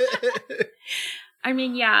 I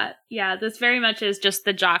mean, yeah, this very much is just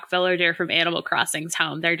the jock villager from Animal Crossing's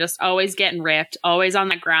home. They're just always getting ripped, always on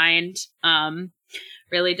the grind.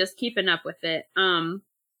 Really just keeping up with it.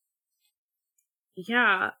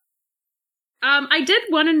 Yeah. I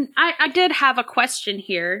did have a question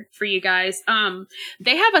here for you guys.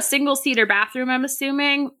 They have a single-seater bathroom, I'm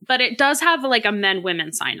assuming, but it does have, like, a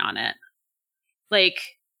men-women sign on it. Like,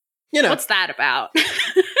 You know, what's that about?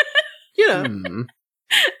 you know, Hmm.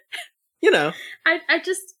 you know. I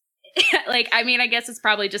just, like, I mean, I guess it's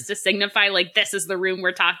probably just to signify, like, this is the room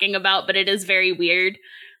we're talking about, but it is very weird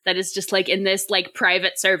that it's just, like, in this, like,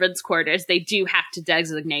 private servants' quarters, they do have to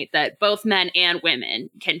designate that both men and women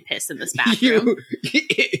can piss in this bathroom.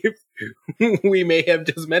 We may have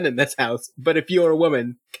just men in this house, but if you're a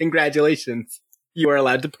woman, congratulations. You are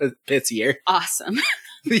allowed to piss here. Awesome.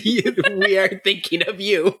 We are thinking of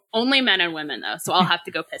you. Only men and women, though, so I'll have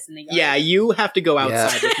to go piss in the yard. Yeah, you have to go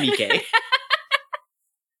outside Yeah. with Mike.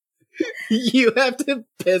 You have to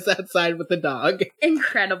piss outside with the dog.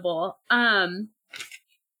 Incredible.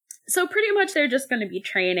 So pretty much they're just going to be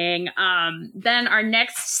training. Then our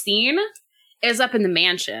next scene is up in the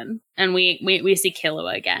mansion, and we see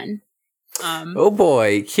Killua again. Oh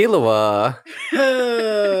boy, Killua.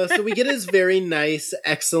 So we get his very nice,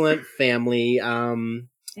 excellent family.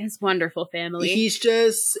 His wonderful family. He's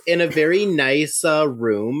just in a very nice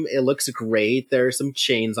room. It looks great. There are some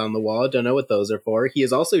chains on the wall. Don't know what those are for. He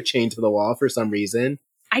is also chained to the wall for some reason.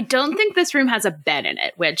 I don't think this room has a bed in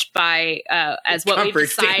it, which by as what we've Comfort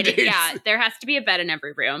decided, standards. yeah, there has to be a bed in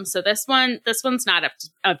every room. So this one's not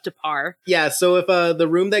up to par. Yeah, so if the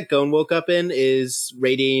room that Gon woke up in is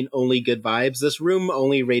radiating only good vibes, this room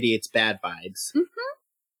only radiates bad vibes. Mhm.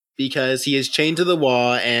 Because he is chained to the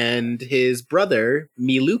wall, and his brother,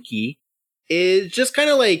 Miluki, is just kind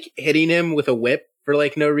of like hitting him with a whip for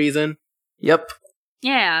like no reason. Yep.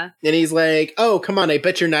 Yeah. And he's like, oh, come on, I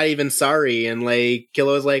bet you're not even sorry. And like,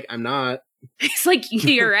 Killua's like, I'm not. It's like,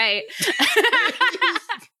 you're right.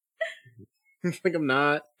 Like, I'm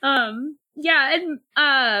not. Yeah, and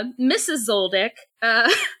Mrs. Zoldyck,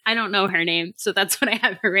 I don't know her name, so that's what I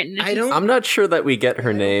have her written. I don't. I'm not sure that we get her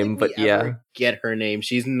I don't name, think but we yeah. ever get her name.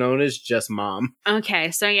 She's known as just Mom.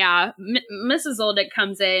 Okay, so yeah, Mrs. Zoldyck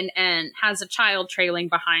comes in and has a child trailing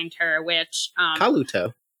behind her, which,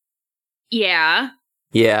 Kaluto. yeah.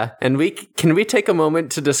 Yeah, and can we take a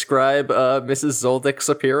moment to describe Mrs. Zoldyck's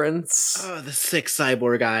appearance? Oh, the sick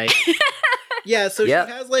cyborg guy. Yeah, so Yep.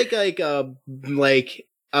 she has like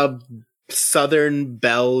a Southern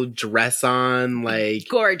Belle dress on, like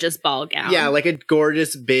Gorgeous ball gown. yeah, like a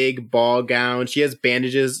gorgeous big ball gown. She has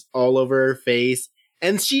bandages all over her face,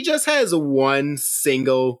 and she just has one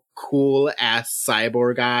single cool ass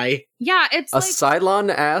cyborg eye. Yeah, it's A like,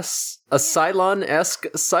 Cylon-esque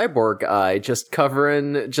cyborg eye, just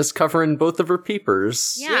covering both of her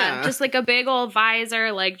peepers. yeah, yeah. just like a big old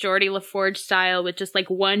visor, like Geordie LaForge style, with just like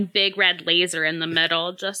one big red laser in the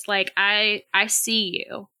middle. Just like, I see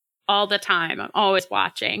you all the time. I'm always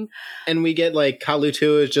watching. And we get like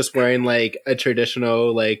Kalutu is just wearing like a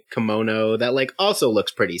traditional like kimono that like also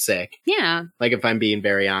looks pretty sick. Yeah. Like if I'm being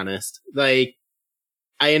very honest. Like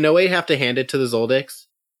I in no way have to hand it to the Zoldycks.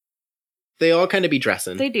 They all kind of be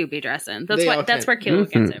dressing. They do be dressing. They all That's kind- where Kilo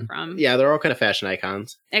gets it from. Yeah, they're all kind of fashion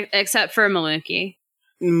icons. Except for Maluki.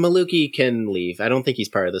 Maluki can leave. I don't think he's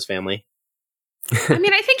part of this family. I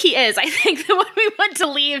mean, I think he is. I think the one we want to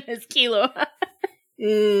leave is Kilo.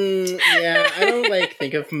 Yeah, I don't like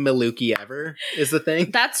think of Maluki ever is the thing.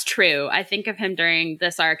 That's true. I think of him during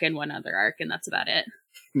this arc and one other arc, and that's about it.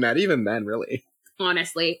 Not even then, really.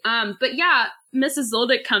 Honestly. But yeah, Mrs.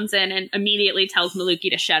 Zoldyck comes in and immediately tells Maluki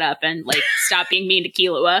to shut up and like stop being mean to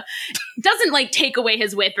Killua. Doesn't like take away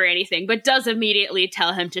his whip or anything, but does immediately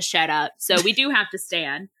tell him to shut up. So we do have to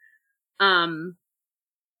stand.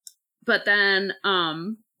 But then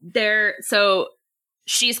so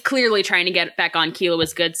she's clearly trying to get back on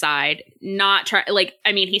Killua's good side.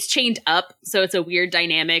 He's chained up, so it's a weird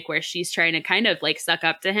dynamic where she's trying to kind of like suck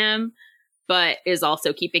up to him, but is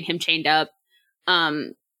also keeping him chained up.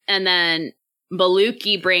 And then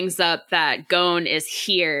Maluki brings up that Gon is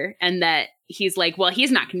here and that he's like, well,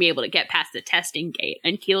 he's not going to be able to get past the testing gate.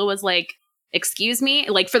 And Killua was like, excuse me?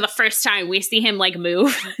 Like, for the first time, we see him like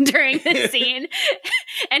move during this scene.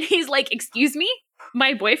 And he's like, excuse me?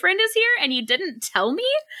 My boyfriend is here and you didn't tell me?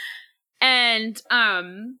 And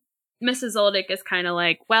Mrs. Zoldyck is kind of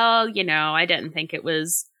like, well, I didn't think it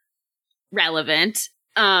was relevant.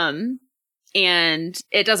 And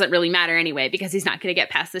it doesn't really matter anyway, because he's not going to get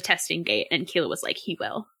past the testing gate. And Killua was like, he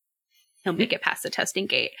will. He'll make it past the testing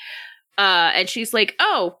gate. And she's like,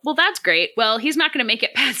 oh, well, that's great. Well, he's not going to make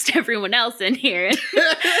it past everyone else in here.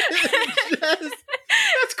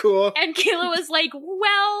 That's cool. And Killua was like,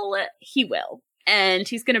 well, he will. And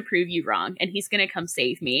he's going to prove you wrong. And he's going to come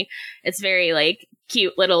save me. It's very, like,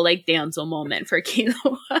 cute little, like, damsel moment for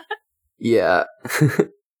Killua. Yeah.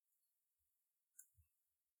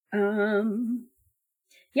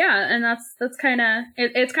 Yeah, and that's kind of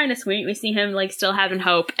it's kind of sweet. We see him like still having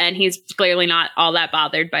hope, and he's clearly not all that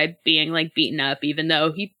bothered by being like beaten up, even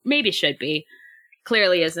though he maybe should be.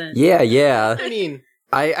 Clearly isn't. Yeah. I mean,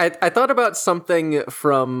 I thought about something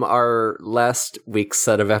from our last week's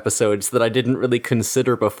set of episodes that I didn't really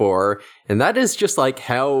consider before, and that is just like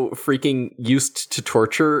how freaking used to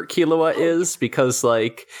torture Killua is, because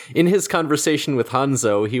like in his conversation with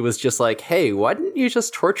Hanzo, he was just like, hey, why didn't you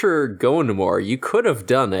just torture Gon more? You could have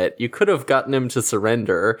done it. You could have gotten him to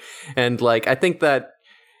surrender. And like, I think that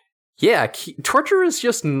torture is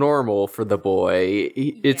just normal for the boy.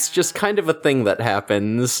 It's just kind of a thing that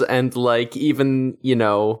happens, and like even,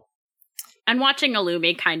 And watching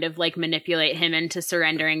Illumi kind of like manipulate him into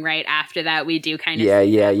surrendering right after that, we do kind of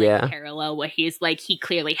parallel where he's like, he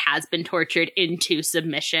clearly has been tortured into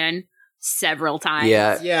submission several times.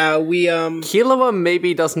 Yeah, we Killua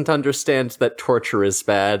maybe doesn't understand that torture is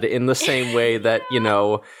bad in the same way that,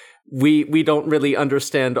 we don't really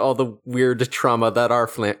understand all the weird trauma that our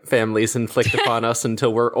families inflict upon us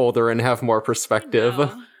until we're older and have more perspective.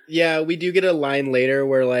 No. Yeah, we do get a line later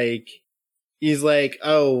where like he's like,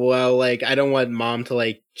 oh well, like I don't want mom to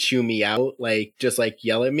like chew me out, like just like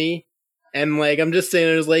yell at me. And like I'm just saying,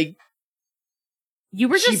 there's like you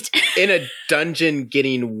were just in a dungeon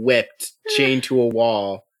getting whipped, chained to a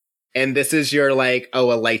wall, and this is your like, a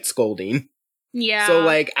light scolding. Yeah. So,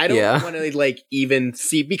 like, I don't want to, like, even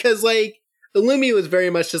see, because, like, Illumi was very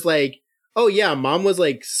much just like, oh, yeah, mom was,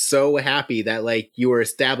 like, so happy that, like, you were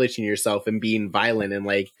establishing yourself and being violent and,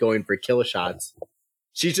 like, going for kill shots.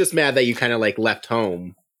 She's just mad that you kind of, like, left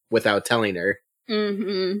home without telling her.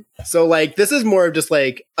 Mm-hmm. So, like, this is more of just,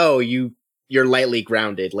 like, oh, you're lightly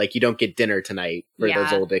grounded. Like, you don't get dinner tonight for the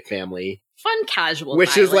Zoldyck family. Fun casual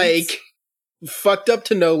Which violence. is, like, fucked up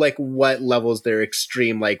to know, like, what levels their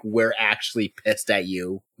extreme, like, we're actually pissed at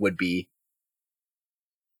you would be.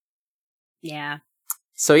 Yeah.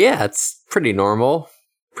 So yeah, it's pretty normal.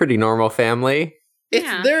 Pretty normal family.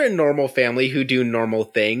 They're a normal family who do normal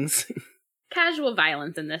things. Casual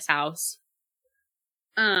violence in this house.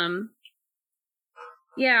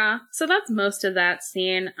 Yeah, so that's most of that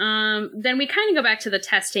scene. Then we kind of go back to the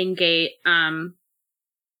testing gate. Gon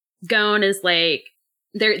is like,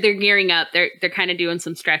 they're gearing up. They're kind of doing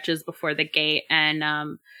some stretches before the gate, and I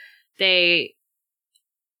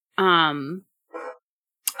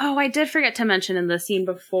did forget to mention in the scene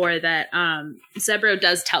before that Zebro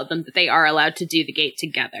does tell them that they are allowed to do the gate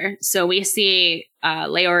together. So we see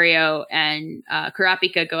Leorio and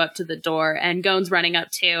Kurapika go up to the door, and Gon's running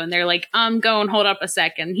up too, and they're like, Gon, hold up a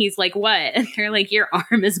second. He's like, what? And they're like, your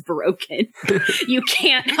arm is broken. You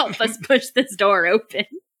can't help us push this door open.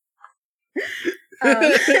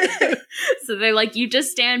 So they're like, you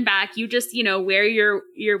just stand back, you just, wear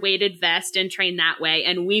your weighted vest and train that way,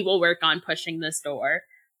 and we will work on pushing this door.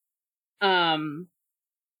 And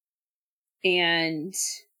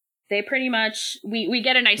they pretty much, we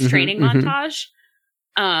get a nice training montage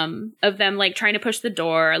of them like trying to push the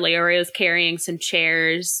door. Leorio's carrying some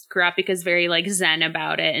chairs. Kurapika's very like zen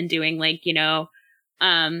about it and doing like,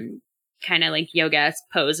 kind of like yoga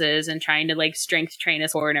poses and trying to like strength train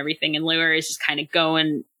us forward and everything. And Leorio is just kind of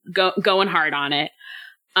going hard on it.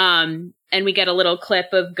 And we get a little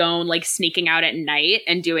clip of Gon like sneaking out at night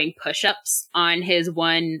and doing push-ups on his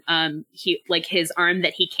one, his arm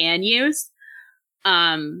that he can use.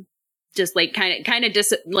 Just like kind of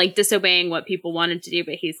disobeying what people wanted to do,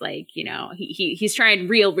 but he's like, he's trying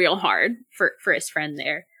real hard for his friend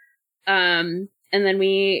there. And then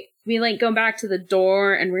we like go back to the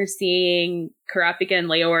door and we're seeing Kurapika and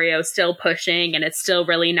Leorio still pushing and it's still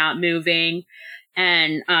really not moving.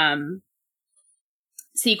 And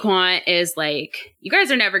Sequant is like, you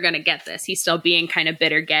guys are never going to get this. He's still being kind of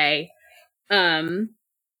bitter gay. And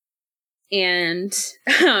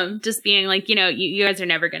just being like, you guys are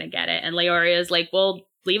never going to get it. And Leorio is like, well,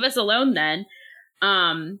 leave us alone then.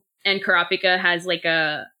 And Kurapika has like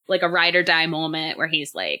a ride or die moment where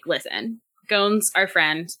he's like, listen, Gon's our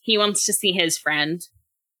friend. He wants to see his friend.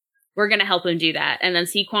 We're going to help him do that. And then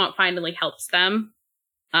Sequant finally helps them,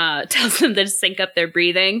 tells them to sync up their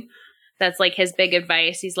breathing. That's like his big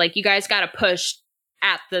advice. He's like, you guys got to push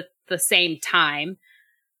at the same time.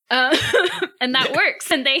 And that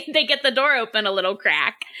works. And they get the door open a little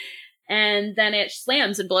crack. And then it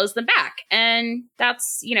slams and blows them back. And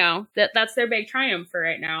that's, that's their big triumph for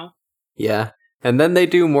right now. Yeah. And then they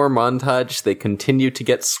do more montage. They continue to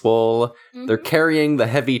get swole. Mm-hmm. They're carrying the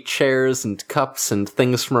heavy chairs and cups and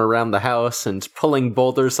things from around the house and pulling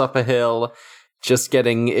boulders up a hill. Just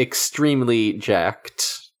getting extremely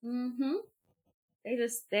jacked. Mm-hmm.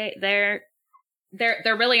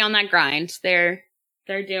 They're really on that grind. They're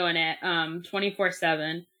doing it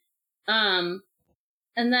 24/7.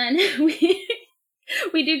 And then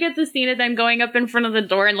we do get the scene of them going up in front of the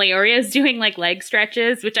door and Leorio's doing like leg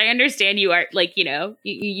stretches, which I understand you are like, you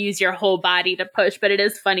use your whole body to push, but it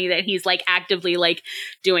is funny that he's like actively like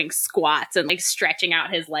doing squats and like stretching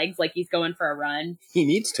out his legs like he's going for a run. He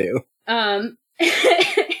needs to.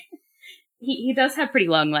 He does have pretty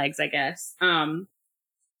long legs, I guess. And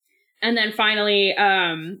then finally,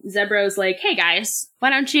 Zebro's like, "Hey guys, why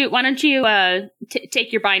don't you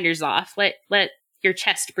take your binders off? Let your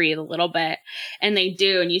chest breathe a little bit." And they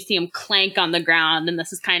do, and you see him clank on the ground. And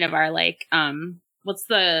this is kind of our like, I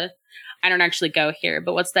don't actually go here,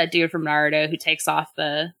 but what's that dude from Naruto who takes off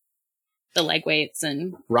the leg weights?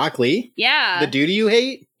 Rock Lee? Yeah, the dude you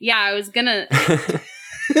hate? Yeah, I was gonna.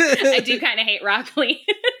 I do kind of hate Rock Lee.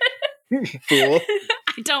 Fool.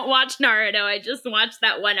 I don't watch Naruto. I just watched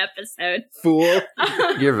that one episode. Fool.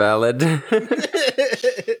 You're valid. I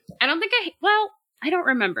don't think I don't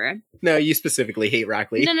remember. No, you specifically hate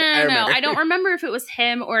Rock Lee. No. I don't remember if it was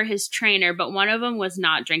him or his trainer, but one of them was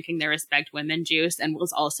not drinking their Respect Women juice and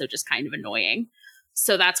was also just kind of annoying.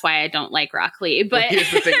 So that's why I don't like Rock Lee. But here's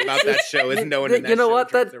the thing about that show is no one in that show what?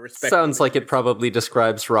 That sounds like it women. Probably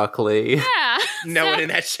describes Rock Lee. Yeah. No one in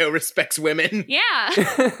that show respects women. Yeah.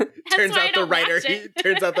 Turns out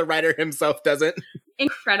the writer himself doesn't.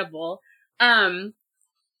 Incredible.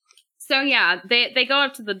 So yeah, they go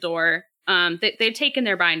up to the door. They've taken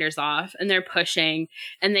their binders off and they're pushing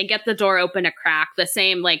and they get the door open a crack, the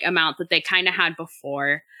same like amount that they kind of had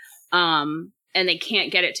before. And they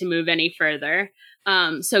can't get it to move any further.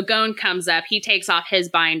 So Gon comes up, he takes off his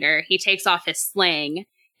binder, he takes off his sling,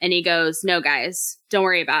 and he goes, "No, guys, don't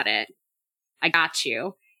worry about it. I got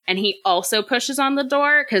you." And he also pushes on the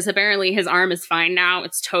door, because apparently his arm is fine now.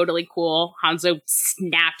 It's totally cool. Hanzo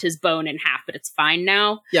snapped his bone in half, but it's fine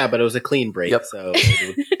now. Yeah, but it was a clean break, so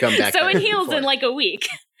it would come back. So it heals in like a week.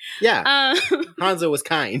 Yeah. Hanzo was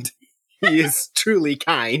kind. He is truly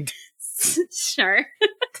kind. Sure.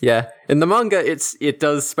 Yeah. In the manga, it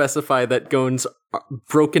does specify that Gon's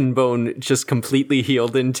broken bone just completely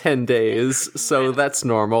healed in 10 days, so that's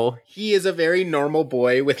normal. He is a very normal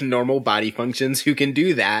boy with normal body functions who can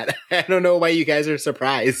do that. I don't know why you guys are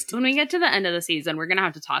surprised. When we get to the end of the season, we're going to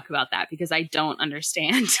have to talk about that, because I don't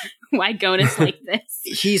understand why Gon is like this.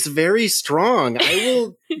 He's very strong. I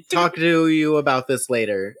will talk to you about this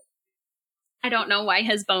later. I don't know why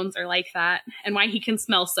his bones are like that and why he can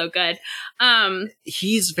smell so good.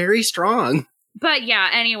 He's very strong. But yeah,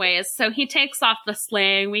 anyways, so he takes off the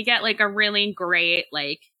sling. We get like a really great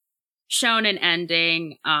like shonen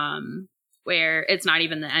ending. where it's not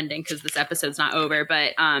even the ending because this episode's not over,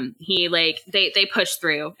 but he like they push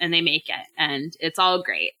through and they make it, and it's all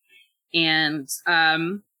great. And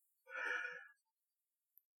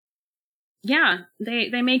yeah,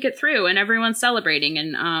 they make it through, and everyone's celebrating,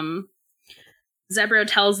 and Zebro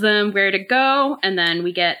tells them where to go, and then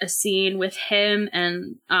we get a scene with him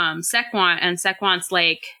and Sequant, and Sequant's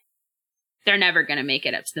like, they're never gonna make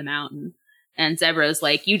it up to the mountain. And Zebro's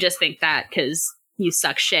like, you just think that because you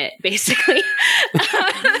suck shit, basically.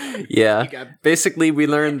 Yeah. Basically, we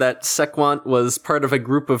learned that Sequant was part of a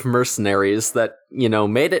group of mercenaries that,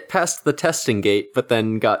 made it past the testing gate, but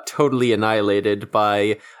then got totally annihilated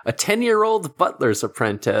by a 10-year-old butler's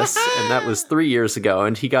apprentice. And that was 3 years ago.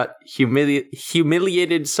 And he got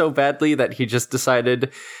humiliated so badly that he just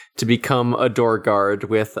decided to become a door guard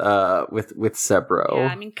with Zebro. Yeah,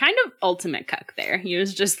 I mean, kind of ultimate cuck there. He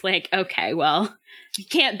was just like, okay, well, you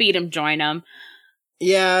can't beat him, join him.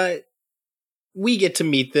 Yeah, we get to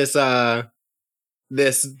meet this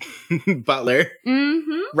this butler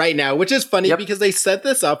right now, which is funny because they set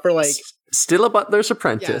this up for like still a butler's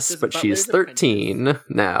apprentice, but she's 13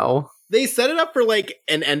 now. They set it up for like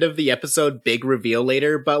an end of the episode big reveal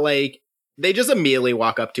later, but like they just immediately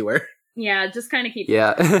walk up to her. Yeah, just kind of keep.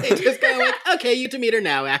 Yeah, they just kind of like, okay, you get to meet her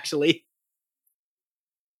now, actually.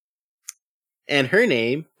 And her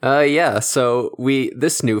name? So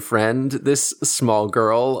this new friend, this small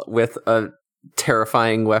girl with a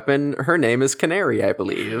terrifying weapon, her name is Canary, I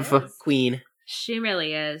believe. Yes. Queen. She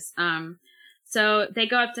really is. So they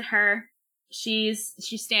go up to her. She's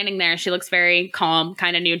standing there. She looks very calm,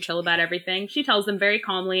 kind of neutral about everything. She tells them very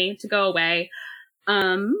calmly to go away.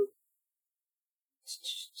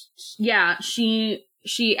 Yeah, she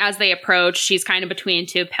as they approach, she's kind of between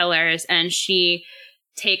two pillars, and she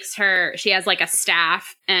has like a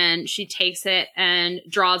staff, and she takes it and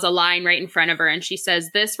draws a line right in front of her, and she says,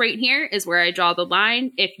 this right here is where I draw the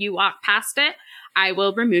line. If you walk past it, I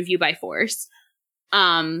will remove you by force.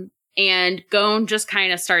 And Gon just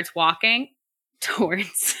kind of starts walking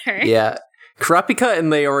towards her. Yeah. Kurapika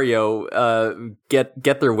and Leorio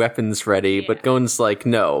get their weapons ready, but Gon's like,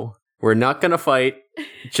 no, we're not gonna fight.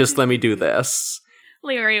 Just let me do this.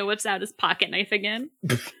 Leorio whips out his pocket knife again.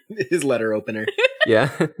 His letter opener. Yeah.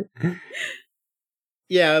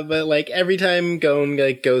 Yeah, but like every time Gon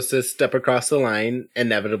like goes to step across the line,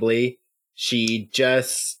 inevitably she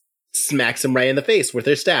just smacks him right in the face with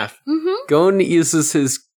her staff. Mm-hmm. Gon uses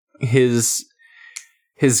his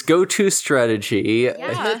go-to strategy,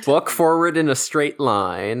 walk forward in a straight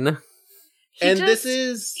line. This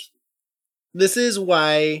is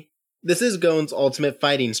Gon's ultimate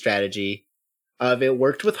fighting strategy. It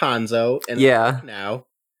worked with Hanzo, and now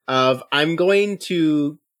I'm going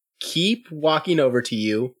to keep walking over to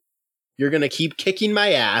you. You're going to keep kicking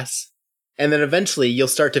my ass, and then eventually you'll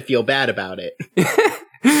start to feel bad about it.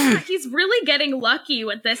 He's really getting lucky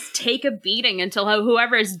with this take a beating until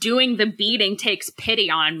whoever is doing the beating takes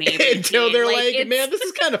pity on me. Until they're like, man, this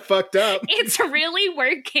is kind of fucked up. It's really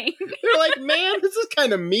working. They're like, man, this is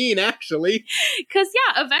kind of mean, actually. Because,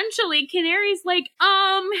 eventually Canary's like,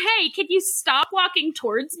 hey, can you stop walking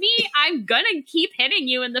towards me? I'm gonna keep hitting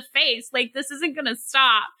you in the face. Like, this isn't gonna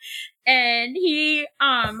stop. And he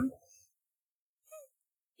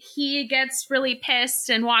gets really pissed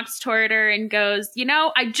and walks toward her and goes,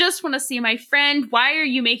 I just want to see my friend. Why are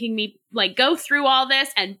you making me like go through all this?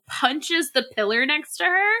 And punches the pillar next to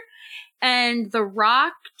her. And the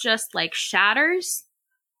rock just like shatters.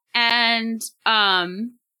 And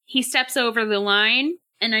he steps over the line.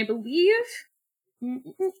 And I believe we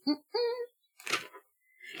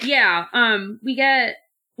get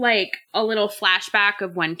like a little flashback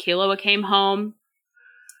of when Killua came home.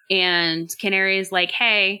 And Canary is like,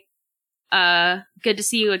 hey, good to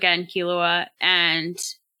see you again, Killua. And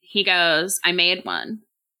he goes, I made one,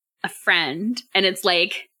 a friend. And it's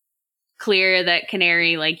like clear that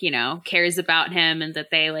Canary, like, cares about him, and that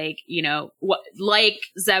they like, like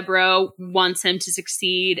Zebro wants him to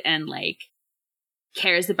succeed and like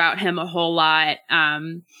cares about him a whole lot.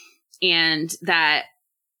 And that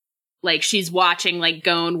like she's watching like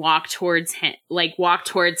Gon walk towards her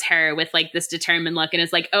with like this determined look, and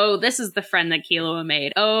is like, oh, this is the friend that Killua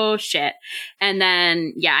made. Oh shit. And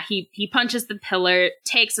then he punches the pillar,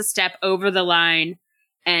 takes a step over the line,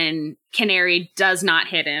 and Canary does not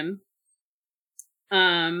hit him.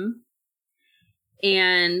 And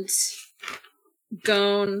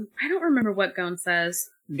Gon, I don't remember what Gon says.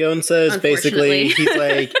 Gon says basically, he's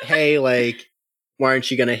like, hey, like, why aren't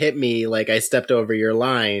you gonna hit me? Like, I stepped over your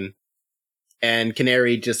line. And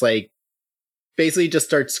Canary just like basically just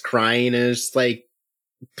starts crying and is just like,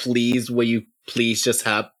 please, will you please just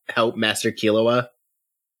help Master Killua?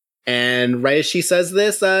 And right as she says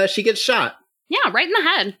this, she gets shot. Yeah, right in the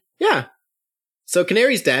head. Yeah. So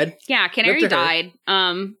Canary's dead. Yeah, Canary Rip to her.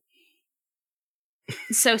 died.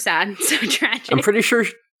 So sad. So tragic. I'm pretty sure.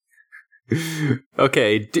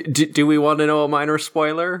 Okay, do we want to know a minor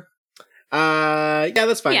spoiler? Yeah,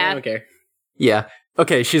 that's fine. Yeah. I don't care. Yeah.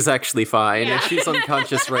 Okay, she's actually fine. Yeah. She's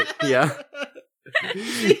unconscious, right? Yeah.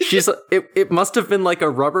 It must have been like a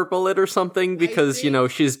rubber bullet or something because, you know,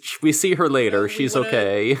 we see her later. She's wanna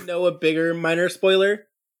okay. Know a bigger minor spoiler?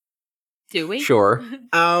 Do we? Sure.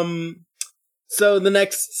 So the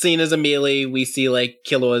next scene is immediately we see like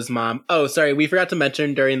Killua's mom. Oh, sorry, we forgot to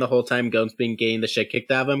mention during the whole time Gon's been getting the shit kicked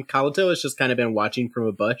out of him, Kabuto has just kind of been watching from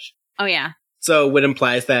a bush. Oh, yeah. So it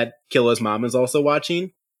implies that Killua's mom is also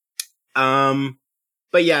watching.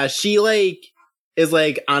 But yeah, she like is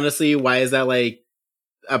like, honestly, why is that like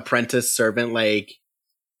apprentice servant like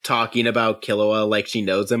talking about Killua like she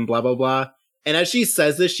knows him, blah blah blah. And as she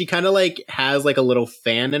says this, she kind of like has like a little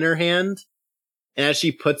fan in her hand. And as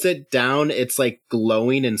she puts it down, it's like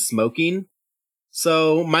glowing and smoking.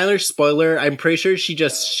 So, minor spoiler, I'm pretty sure she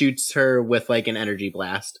just shoots her with like an energy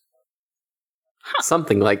blast.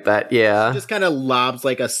 Something like that, yeah. Just kind of lobs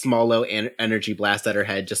like a small low energy blast at her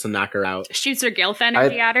head just to knock her out. Shoots her Gilf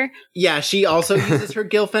energy at her. Yeah, she also uses her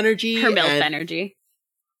Gilf energy. Her MILF energy.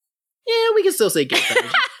 Yeah, we can still say Gilf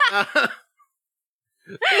energy.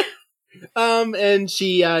 And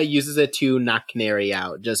she uses it to knock Canary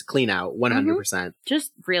out, just clean out, 100%.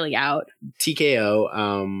 Just really out.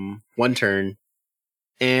 TKO, one turn.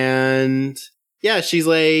 And yeah, she's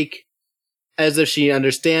like, as if she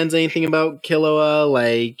understands anything about Killua,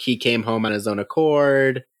 like, he came home on his own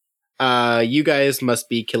accord. You guys must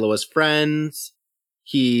be Killua's friends.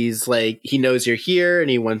 He's like, he knows you're here and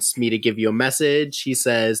he wants me to give you a message. He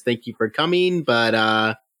says, thank you for coming, but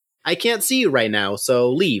I can't see you right now,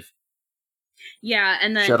 so leave. Yeah,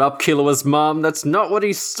 and then... Shut up, Killua's mom. That's not what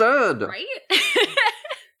he said. Right?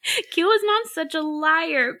 Killua's mom's such a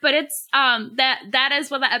liar. But it's, that is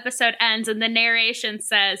when the episode ends, and the narration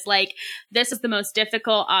says, like, this is the most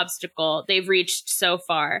difficult obstacle they've reached so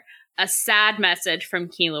far. A sad message from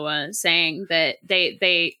Killua saying that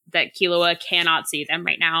that Killua cannot see them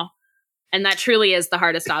right now. And that truly is the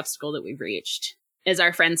hardest obstacle that we've reached, is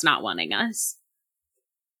our friends not wanting us.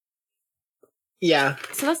 Yeah.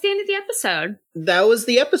 So that's the end of the episode. That was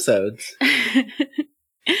the episodes.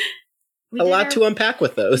 A lot to unpack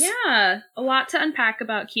with those. Yeah, a lot to unpack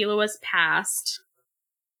about Killua's past.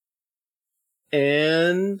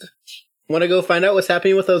 And want to go find out what's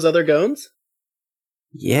happening with those other Gones?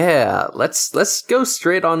 Yeah, let's go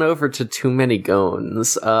straight on over to Too Many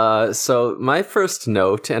Gones. So my first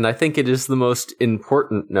note, and I think it is the most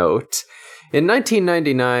important note, in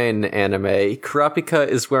 1999 anime, Kurapika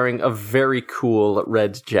is wearing a very cool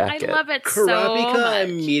red jacket. I love it so Kurapika much.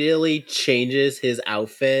 immediately changes his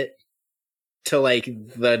outfit to like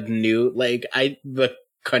the new, like the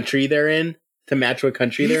country they're in, to match what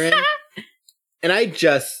country they're in. And I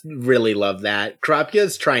just really love that. Kurapika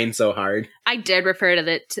is trying so hard. I did refer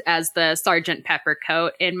to it as the Sergeant Pepper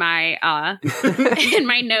coat in my in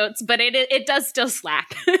my notes, but it does still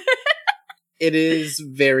slap. It is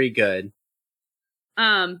very good.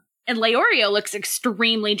 And Leorio looks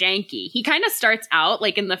extremely janky. He kind of starts out,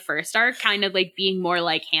 like in the first arc, kind of like being more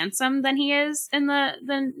like handsome than he is in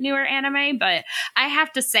the newer anime. But I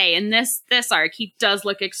have to say, in this arc, he does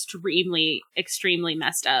look extremely, extremely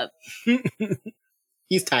messed up.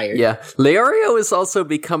 He's tired. Yeah, Leorio is also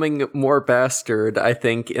becoming more bastard, I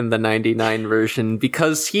think, in the 99 version,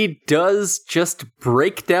 because he does just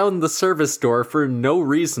break down the service door for no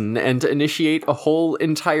reason and initiate a whole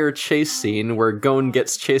entire chase scene where Gon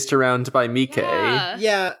gets chased around by Mike.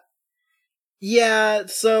 Yeah,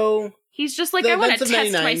 so... He's just like, I want to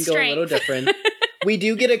test my strength. Go a little different. We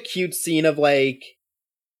do get a cute scene of, like,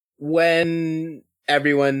 when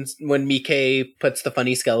Mike puts the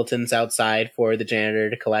funny skeletons outside for the janitor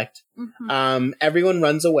to collect. Mm-hmm. Everyone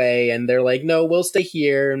runs away and they're like, no, we'll stay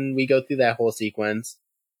here. And we go through that whole sequence.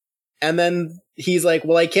 And then he's like,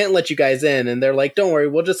 well, I can't let you guys in. And they're like, don't worry,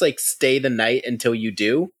 we'll just like stay the night until you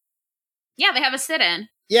do. Yeah, they have a sit-in.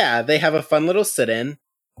 Yeah, they have a fun little sit-in.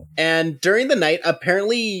 And during the night,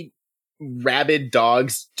 apparently rabid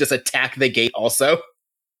dogs just attack the gate also.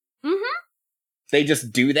 Mm-hmm. They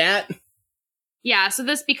just do that. Yeah, so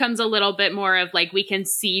this becomes a little bit more of like, we can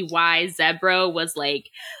see why Zebro was like,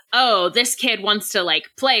 oh, this kid wants to like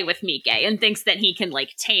play with Mike and thinks that he can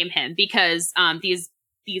like tame him because these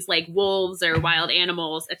like wolves or wild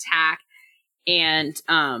animals attack and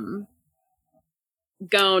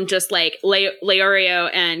Gon just like Leorio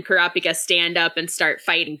and Kurapika stand up and start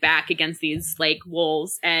fighting back against these like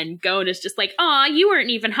wolves, and Gon is just like, "Aw, you weren't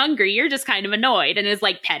even hungry. You're just kind of annoyed," and is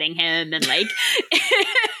like petting him and like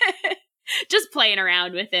just playing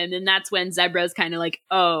around with him. And that's when Zebra's kind of like,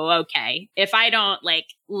 "Oh, okay. If I don't like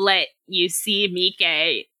let you see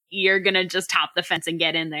Mike, you're gonna just hop the fence and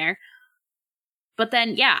get in there." But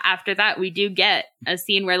then, yeah, after that, we do get a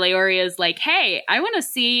scene where Leoria is like, "Hey, I want to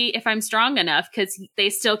see if I'm strong enough," because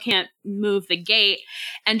they still can't move the gate,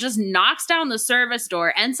 and just knocks down the service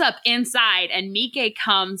door, ends up inside, and Mike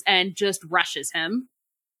comes and just rushes him.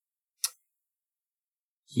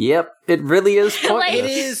 Yep, it really is pointless. It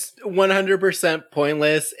is 100%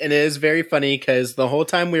 pointless, and it is very funny because the whole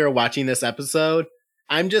time we were watching this episode,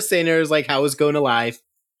 I'm just saying there was like, how is Gon alive?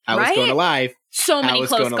 How is Gon alive? So many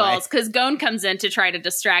close calls, because Gon comes in to try to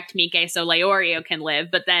distract Mike so Leorio can live,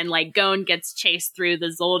 but then like Gon gets chased through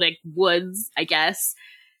the Zoldyck woods, I guess,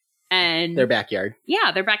 and their backyard.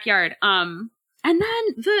 Yeah, their backyard. And then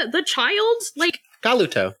the child, like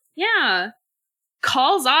Kaluto,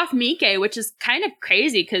 calls off Mike, which is kind of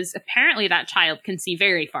crazy because apparently that child can see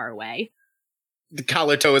very far away.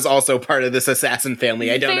 Kaluto is also part of this assassin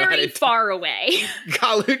family. I don't know how to very far away.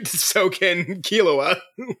 Kaluto, so can Killua.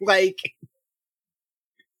 Like,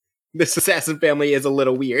 this assassin family is a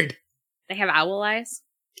little weird. They have owl eyes?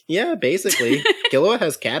 Yeah, basically. Killua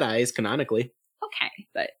has cat eyes, canonically. Okay,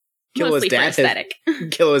 but Killua's mostly for aesthetic.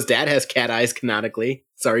 Killua's dad has cat eyes, canonically.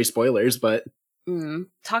 Sorry, spoilers, but...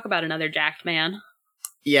 Talk about another jacked man.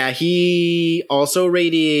 Yeah, he also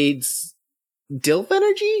radiates DILF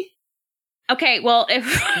energy? Okay, well, if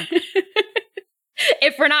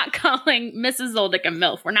we're not calling Mrs. Zoldyck a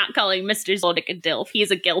MILF, we're not calling Mr. Zoldyck a DILF.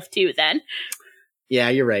 He's a GILF too, then. Yeah,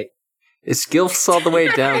 you're right. It's GILFs all the way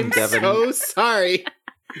down, I'm Devin. So sorry.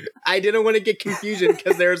 I didn't want to get confusion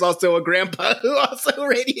because there's also a grandpa who also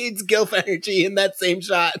radiates GILF energy in that same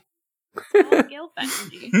shot. All GILF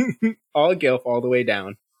energy. All GILF all the way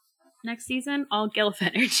down. Next season, all GILF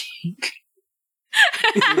energy.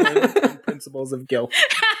 Principles of GILF.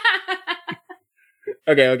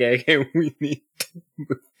 Okay. We need to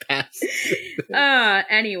move past.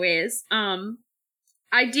 Anyways,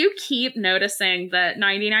 I do keep noticing that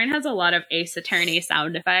 99 has a lot of Ace Attorney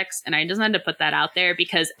sound effects, and I just had to put that out there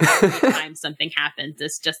because every time something happens,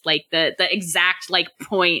 it's just like the exact like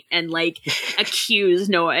point and like accuse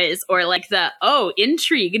noise or like the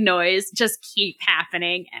intrigue noise just keep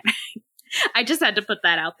happening, and I just had to put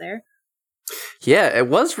that out there. Yeah, it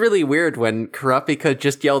was really weird when Kurapika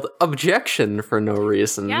just yelled objection for no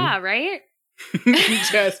reason. Yeah, right?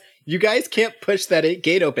 Just, you guys can't push that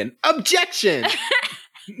gate open. Objection!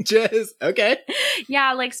 Just, okay.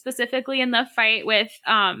 Yeah, like specifically in the fight with,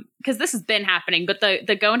 because this has been happening, but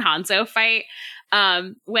the Gon Hanzo fight,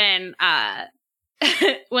 when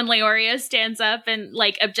Leoria stands up and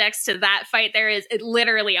like objects to that fight, there is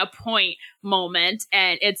literally a point moment,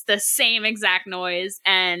 and it's the same exact noise,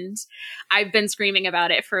 and I've been screaming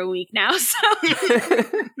about it for a week now, so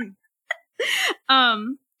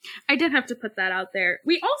I did have to put that out there.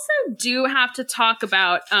 We also do have to talk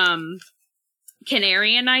about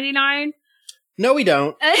Canary in 99. No, we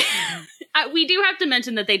don't. We do have to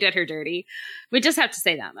mention that they did her dirty. We just have to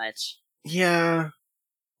say that much. Yeah.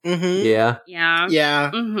 Mm-hmm. Yeah. Yeah.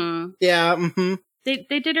 Mm-hmm. Yeah. Mm-hmm.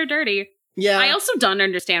 They did her dirty. Yeah. I also don't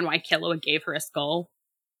understand why Killua gave her a skull.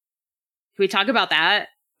 Can we talk about that?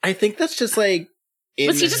 I think that's just like...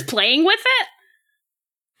 Was he just playing with it?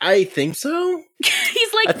 I think so.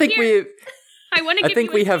 He's like, I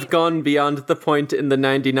think we have gone beyond the point in the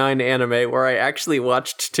 99 anime where I actually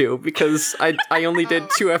watched 2 because I only did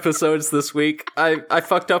 2 episodes this week. I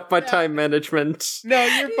fucked up my time management. No,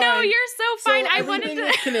 you're fine. No, you're so fine. So I wanted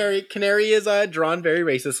to. Canary. Canary is drawn very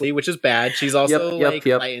racistly, which is bad. She's also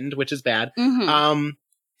frightened, which is bad. Mm-hmm.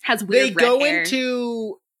 Has weird They go hair.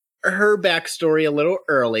 into her backstory a little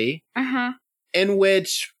early, in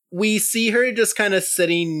which we see her just kind of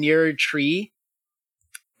sitting near a tree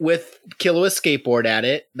with Killua's skateboard at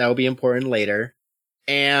it. That will be important later.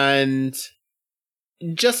 And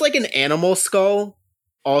just like an animal skull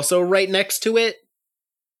also right next to it.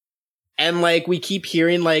 And like we keep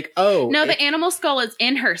hearing like, the animal skull is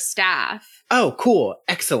in her staff. Oh, cool.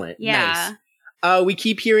 Excellent. Yeah. Nice. We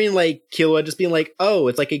keep hearing like Killua just being like, oh,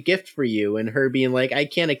 it's like a gift for you. And her being like, I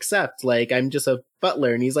can't accept. Like, I'm just a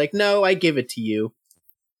butler. And he's like, no, I give it to you.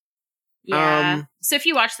 Yeah. So if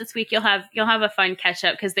you watch this week, you'll have a fun catch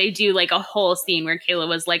up because they do like a whole scene where Killua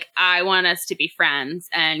was like, "I want us to be friends,"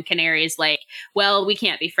 and Canary's like, "Well, we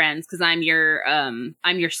can't be friends because I'm your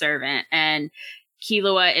servant." And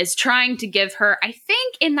Killua is trying to give her, I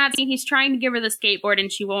think in that scene, he's trying to give her the skateboard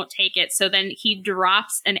and she won't take it. So then he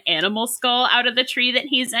drops an animal skull out of the tree that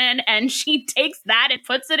he's in and she takes that and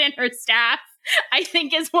puts it in her staff, I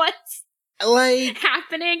think is what's Like,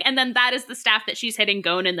 happening. And then that is the staff that she's hitting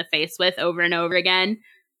Gon in the face with over and over again.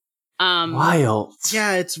 Wild.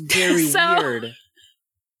 yeah, it's very So- weird.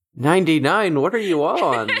 99, what are you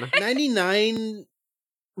on? 99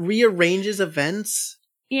 rearranges events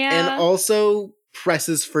Yeah. and also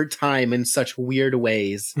presses for time in such weird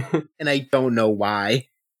ways. And I don't know why.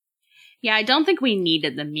 Yeah, I don't think we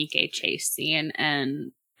needed the Mike chase scene.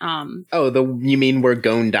 And Oh, you mean where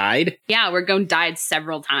Gon died? yeah, where Gon died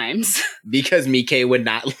several times. Because Mike would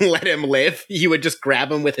not let him live. He would just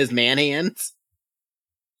grab him with his man hands.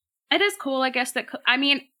 It is cool, I guess, that, I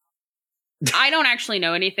mean, I don't actually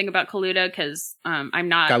know anything about Kaluta because I'm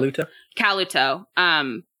not Kaluto.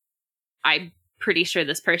 I'm pretty sure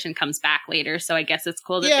this person comes back later, so I guess it's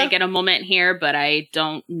cool that Yeah. they get a moment here, but I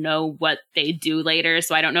don't know what they do later,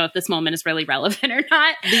 so I don't know if this moment is really relevant or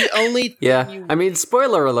not. The only Yeah, I mean,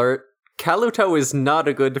 spoiler alert, Kaluto is not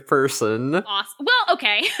a good person. Awesome. Well,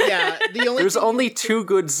 okay. yeah, the only There's only 2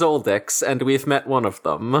 good Zoldycks, and we've met one of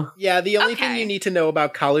them. Yeah, the only Okay. thing you need to know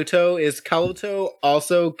about Kaluto is Kaluto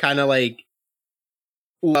also kind of like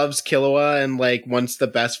loves Killua and like wants the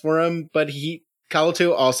best for him, but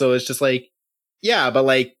Kaluto also is just like, yeah, but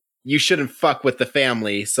like you shouldn't fuck with the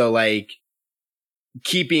family, so like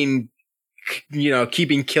keeping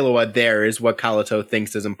Killua there is what Kaluto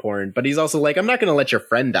thinks is important, but he's also like, I'm not gonna let your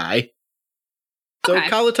friend die. So Okay.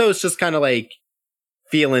 Kaluto is just kind of like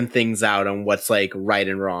feeling things out on what's like right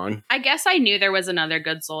and wrong. I guess I knew there was another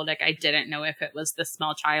good Zoldyck. I didn't know if it was the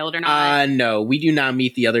small child or not. No, we do not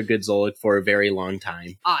meet the other good Zoldyck for a very long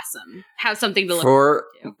time. Awesome. Have something to look For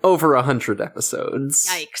forward over 100 episodes.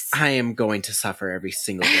 to. Yikes. I am going to suffer every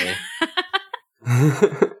single day.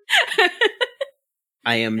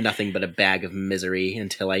 I am nothing but a bag of misery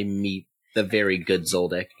until I meet the very good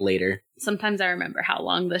Zoldyck later. Sometimes I remember how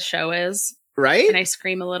long this show is, Right? and I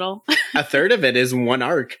scream a little. A third of it is one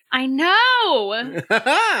arc. I know!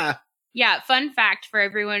 Yeah, fun fact for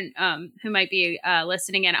everyone who might be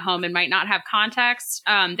listening in at home and might not have context.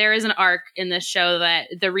 There is an arc in this show that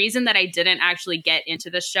the reason that I didn't actually get into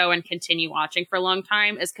this show and continue watching for a long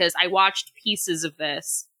time is because I watched pieces of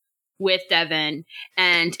this with Devin.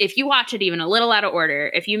 And if you watch it even a little out of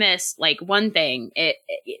order, if you miss like one thing,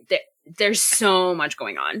 there's so much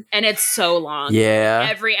going on and it's so long. Yeah.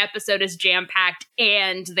 Every episode is jam-packed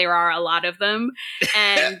and there are a lot of them.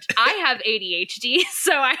 And I have ADHD,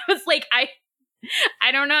 so I was like,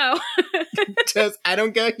 I don't know. I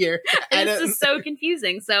don't go here. This is so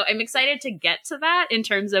confusing. So I'm excited to get to that in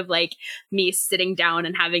terms of like me sitting down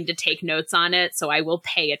and having to take notes on it. So I will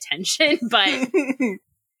pay attention, but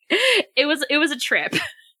it was a trip.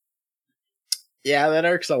 Yeah, that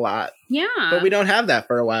arc's a lot. Yeah. But we don't have that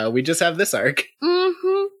for a while. We just have this arc.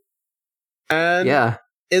 Mm-hmm. And Yeah.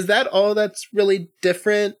 is that all that's really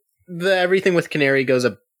different? Everything with Canary goes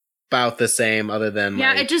about the same, other than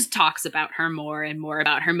Yeah, like, it just talks about her more and more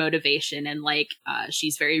about her motivation and like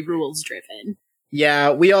she's very rules driven.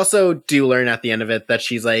 Yeah, we also do learn at the end of it that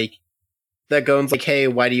she's like, that Gon's like, hey,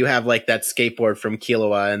 why do you have like that skateboard from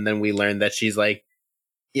Killua? And then we learn that she's like,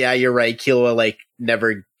 yeah, you're right. Killua like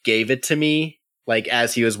never gave it to me. Like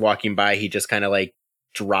as he was walking by, he just kind of like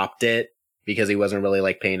dropped it because he wasn't really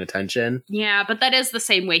like paying attention. Yeah, but that is the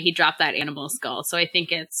same way he dropped that animal skull. So I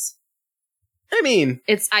think it's to me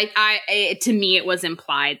it was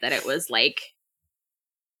implied that it was like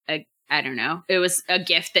I don't know. It was a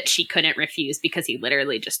gift that she couldn't refuse because he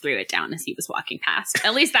literally just threw it down as he was walking past.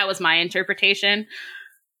 At least that was my interpretation.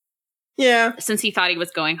 Yeah. Since he thought he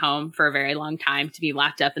was going home for a very long time to be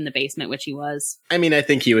locked up in the basement, which he was. I mean, I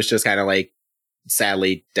think he was just kind of like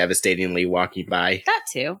sadly, devastatingly walking by. That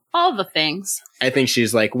too. All the things. I think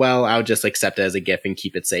she's like, well, I'll just accept it as a gift and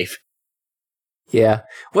keep it safe. Yeah.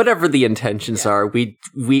 Whatever the intentions are, we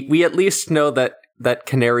at least know that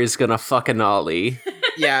Canary's gonna fucking ollie.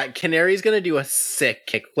 Yeah, Canary's gonna do a sick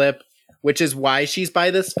kickflip, which is why she's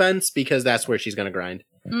by this fence, because that's where she's gonna grind.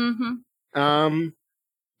 Mm-hmm.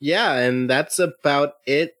 Yeah, and that's about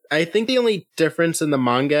it. I think the only difference in the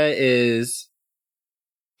manga is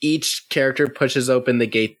each character pushes open the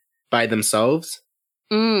gate by themselves.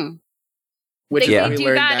 Mm. Which They is where we do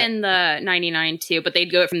learned that in the 99 too, but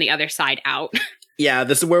they'd go it from the other side out. Yeah,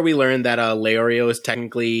 this is where we learned that Leorio is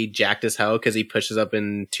technically jacked as hell because he pushes up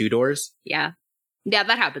in 2 doors. Yeah. Yeah,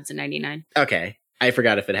 that happens in 99. Okay. I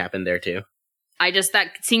forgot if it happened there too. That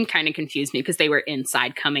scene kind of confused me because they were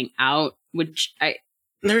inside coming out, which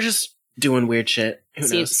They're just doing weird shit. Who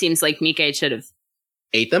knows? seems like Mike should have.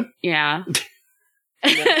 Ate them? Yeah.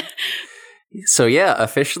 So yeah,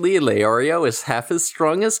 officially Leorio is half as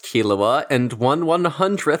strong as Killua and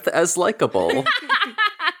 1/100th as likable.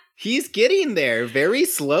 He's getting there very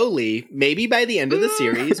slowly. Maybe by the end of the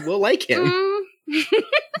series, we'll like him.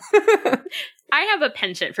 I have a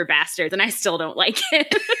penchant for bastards, and I still don't like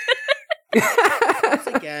it. Once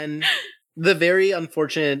again, the very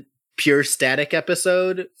unfortunate Pure Static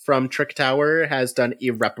episode from Trick Tower has done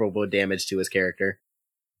irreparable damage to his character.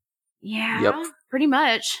 Yeah, Yep. pretty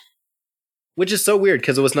much. Which is so weird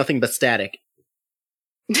because it was nothing but static.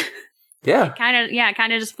 Yeah, Kind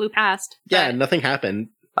of just flew past. Yeah, but nothing happened.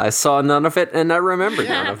 I saw none of it and I remember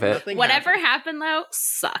none of it. Nothing whatever happened. happened, though,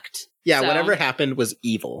 sucked. Yeah, So- whatever happened was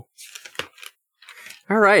evil.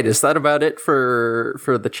 All right, is that about it for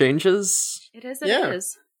the changes? It is. Yeah.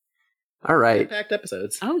 All right, Impact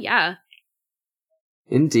episodes. Oh, yeah.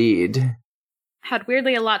 indeed. Had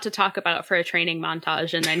weirdly a lot to talk about for a training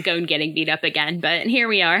montage and then Gon getting beat up again, but here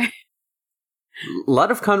we are. A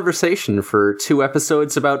lot of conversation for 2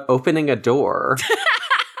 episodes about opening a door.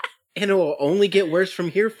 And it will only get worse from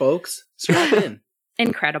here, folks. Strap in.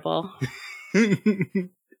 Incredible.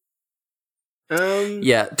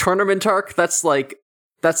 Yeah, tournament arc, that's like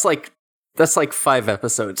 5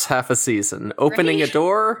 episodes, half a season. Opening Right? a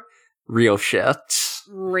door, real shit.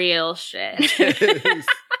 Real shit.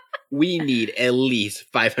 We need at least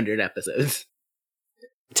 500 episodes.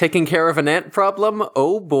 Taking care of an ant problem?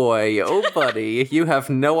 Oh boy, oh buddy, you have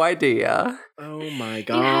no idea. Oh my You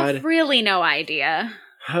god. have really no idea.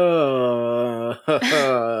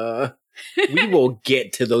 We will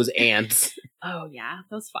get to those ants. Oh, yeah.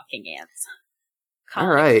 Those fucking ants. All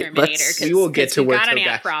right, Exterminator, let's- 'cause- we will get 'cause to we where got an ant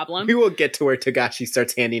Togashi. problem. We will get to where Togashi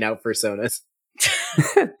starts handing out personas.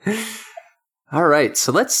 All right,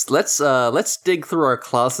 so let's dig through our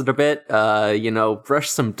closet a bit. Brush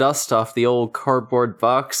some dust off the old cardboard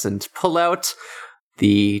box and pull out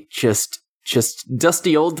the just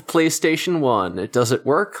dusty old PlayStation 1. Does it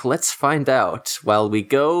work? Let's find out while we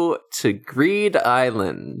go to Greed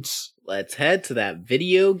Island. Let's head to that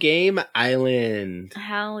video game island.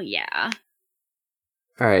 Hell yeah.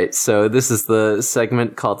 All right, so this is the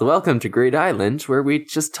segment called Welcome to Greed Island, where we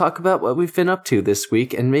just talk about what we've been up to this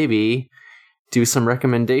week and maybe do some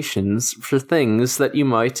recommendations for things that you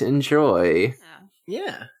might enjoy.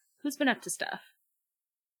 Yeah. Who's been up to stuff?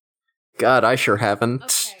 God, I sure haven't.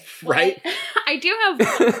 Okay. Right? Well, I do have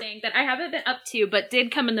one thing that I haven't been up to, but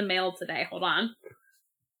did come in the mail today. Hold on.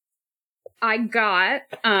 I got,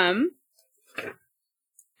 I'm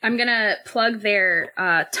gonna plug their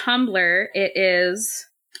Tumblr. It is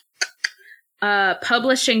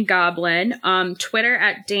Publishing Goblin. Twitter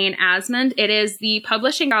at Dane Asmund. It is the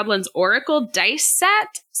Publishing Goblin's Oracle dice set.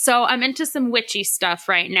 So I'm into some witchy stuff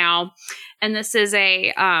right now. And this is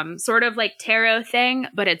a sort of like tarot thing,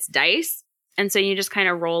 but it's dice. And so you just kind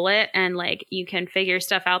of roll it and like you can figure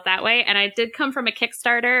stuff out that way. And I did come from a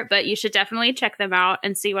Kickstarter, but you should definitely check them out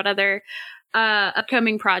and see what other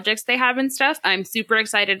upcoming projects they have and stuff. I'm super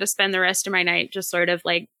excited to spend the rest of my night just sort of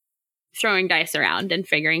like throwing dice around and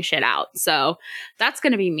figuring shit out. So that's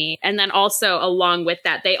going to be me. And then also along with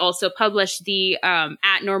that, they also publish the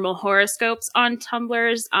at normal horoscopes on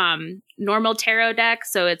Tumblr's normal tarot deck.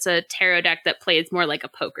 So it's a tarot deck that plays more like a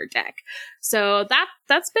poker deck. So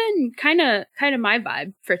that's been kind of my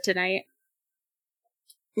vibe for tonight.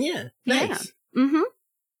 Yeah. Yeah. Nice. Mm-hmm.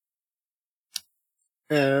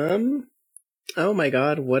 Oh my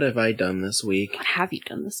god, what have I done this week? What have you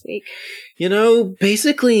done this week?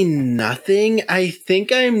 Basically nothing. I think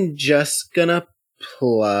I'm just gonna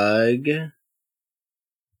plug.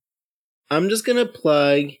 I'm gonna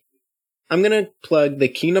plug the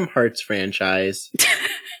Kingdom Hearts franchise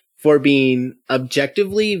for being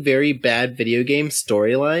objectively very bad video game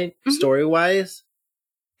story-wise,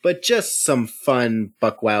 but just some fun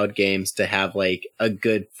buck wild games to have like a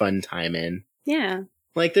good fun time in. Yeah.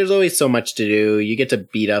 Like, there's always so much to do. You get to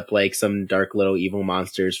beat up, like, some dark little evil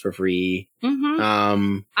monsters for free.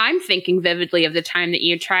 Mm-hmm. I'm thinking vividly of the time that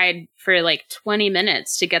you tried for, like, 20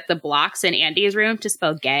 minutes to get the blocks in Andy's room to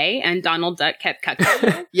spell gay, and Donald Duck kept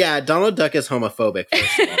cucking you. Yeah, Donald Duck is homophobic,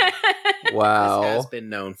 first of all. This Wow. has been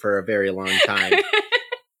known for a very long time.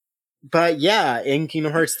 But yeah, in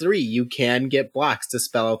Kingdom Hearts 3, you can get blocks to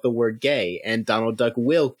spell out the word gay, and Donald Duck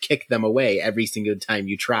will kick them away every single time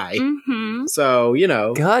you try. Mm-hmm. So,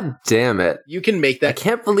 God damn it. you can make I that.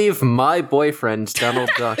 can't believe my boyfriend, Donald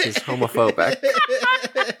Duck, is homophobic.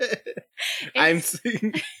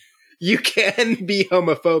 You can be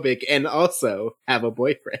homophobic and also have a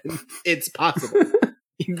boyfriend. It's possible.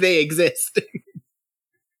 They exist.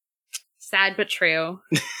 Sad but true.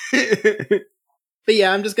 But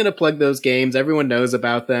yeah, I'm just gonna plug those games. Everyone knows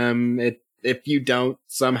about them. if you don't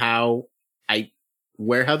somehow,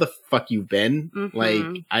 where have the fuck you been? Mhm.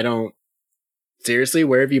 Like, I don't, seriously,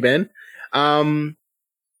 where have you been?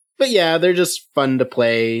 But yeah, they're just fun to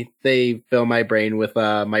play. They fill my brain with,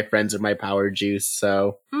 my friends of my power juice.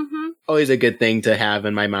 So always a good thing to have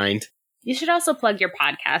in my mind. You should also plug your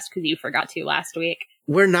podcast because you forgot to last week.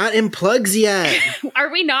 We're not in plugs yet.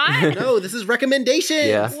 Are we not? No, this is recommendations.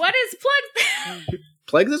 Yeah. What is plugs?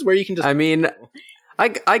 Plugs is where you can just. I mean,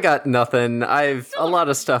 I got nothing. A lot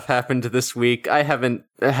of stuff happened this week. I haven't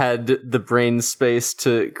had the brain space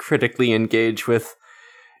to critically engage with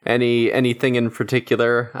anything in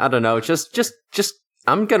particular. I don't know. Just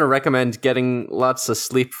I'm gonna recommend getting lots of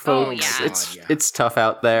sleep, folks. yeah. It's tough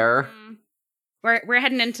out there. We're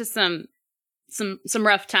heading into some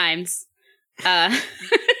rough times.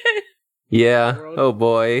 Yeah. Oh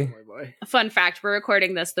boy. Fun fact: we're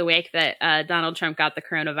recording this the week that Donald Trump got the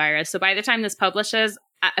coronavirus. So by the time this publishes,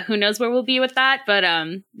 who knows where we'll be with that? But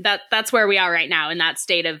that's where we are right now in that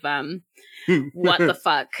state of what the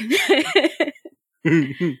fuck.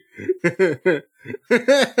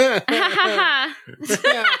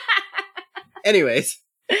 Anyways,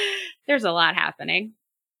 there's a lot happening.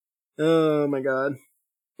 Oh my god.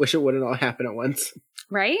 Wish it wouldn't all happen at once.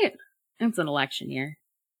 Right? It's an election year.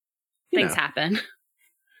 Things happen.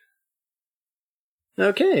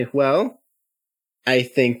 Okay, well, I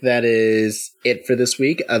think that is it for this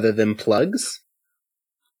week, other than plugs.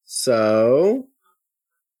 So,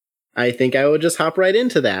 I think I will just hop right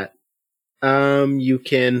into that. You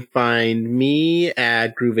can find me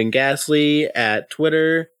at Groovin' Ghastly at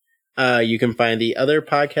Twitter. You can find the other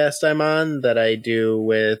podcast I'm on that I do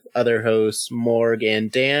with other hosts, Morg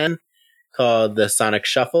and Dan, called The Sonic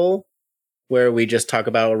Shuffle, where we just talk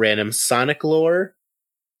about random Sonic lore.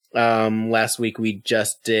 Last week we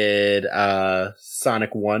just did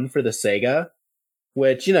Sonic 1 for the Sega,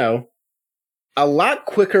 which, a lot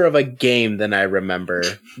quicker of a game than I remember.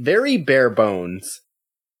 Very bare bones.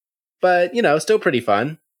 But, still pretty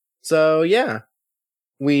fun. So, yeah.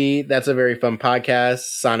 That's a very fun podcast.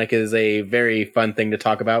 Sonic is a very fun thing to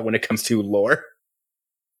talk about when it comes to lore.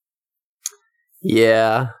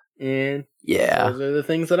 Yeah. And yeah, those are the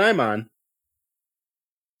things that I'm on.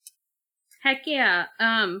 Heck yeah.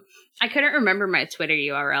 I couldn't remember my Twitter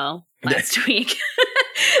URL last week.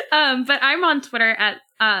 But I'm on Twitter at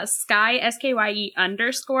Skye, SKYE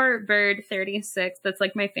 _ bird36. That's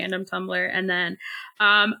like my fandom Tumblr. And then,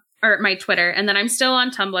 or my Twitter. And then I'm still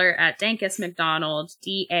on Tumblr at Dankus McDonald,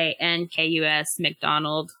 DANKUS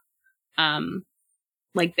McDonald.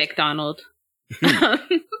 Like Vic Donald. Yeah,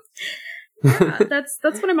 that's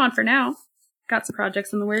what I'm on for now. Got some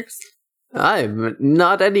projects in the works. I'm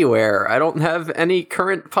not anywhere. I don't have any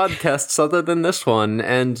current podcasts other than this one,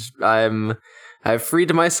 and I've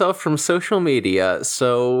freed myself from social media,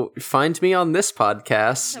 so find me on this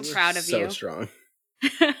podcast. So proud of you. So strong.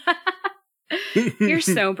 You're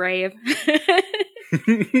so brave.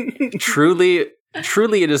 Truly,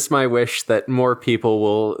 it is my wish that more people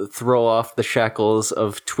will throw off the shackles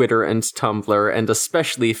of Twitter and Tumblr, and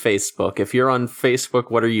especially Facebook. If you're on Facebook,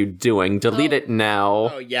 what are you doing? Delete it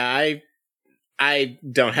now. Oh, yeah, I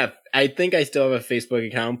don't have... I think I still have a Facebook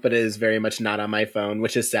account, but it is very much not on my phone,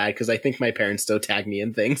 which is sad, because I think my parents still tag me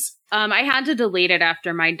in things. I had to delete it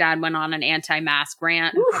after my dad went on an anti-mask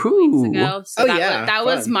rant a couple weeks ago. So that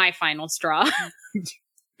was my final straw.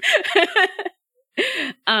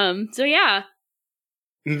 So yeah.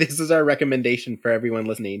 This is our recommendation for everyone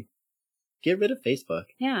listening. Get rid of Facebook.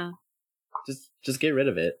 Yeah. Just get rid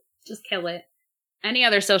of it. Just kill it. Any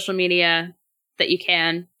other social media that you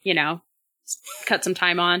can, cut some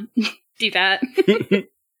time on. Do that.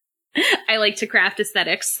 I like to craft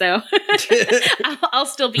aesthetics, so I'll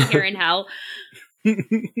still be here in hell.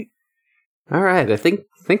 All right, I think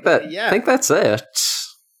that's it.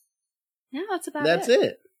 Yeah, that's about That's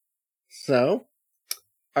it. So,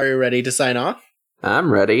 are you ready to sign off?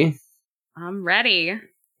 I'm ready. I'm ready.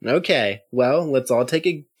 Okay, well, let's all take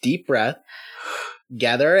a deep breath,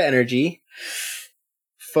 gather our energy,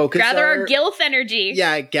 gather our gilf energy.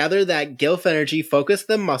 Yeah, gather that gilf energy, focus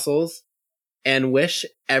the muscles, and wish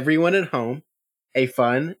everyone at home a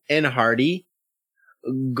fun and hearty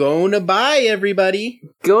go-na-bye, everybody.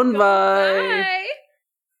 Go-na-bye.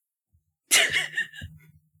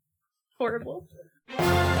 Horrible.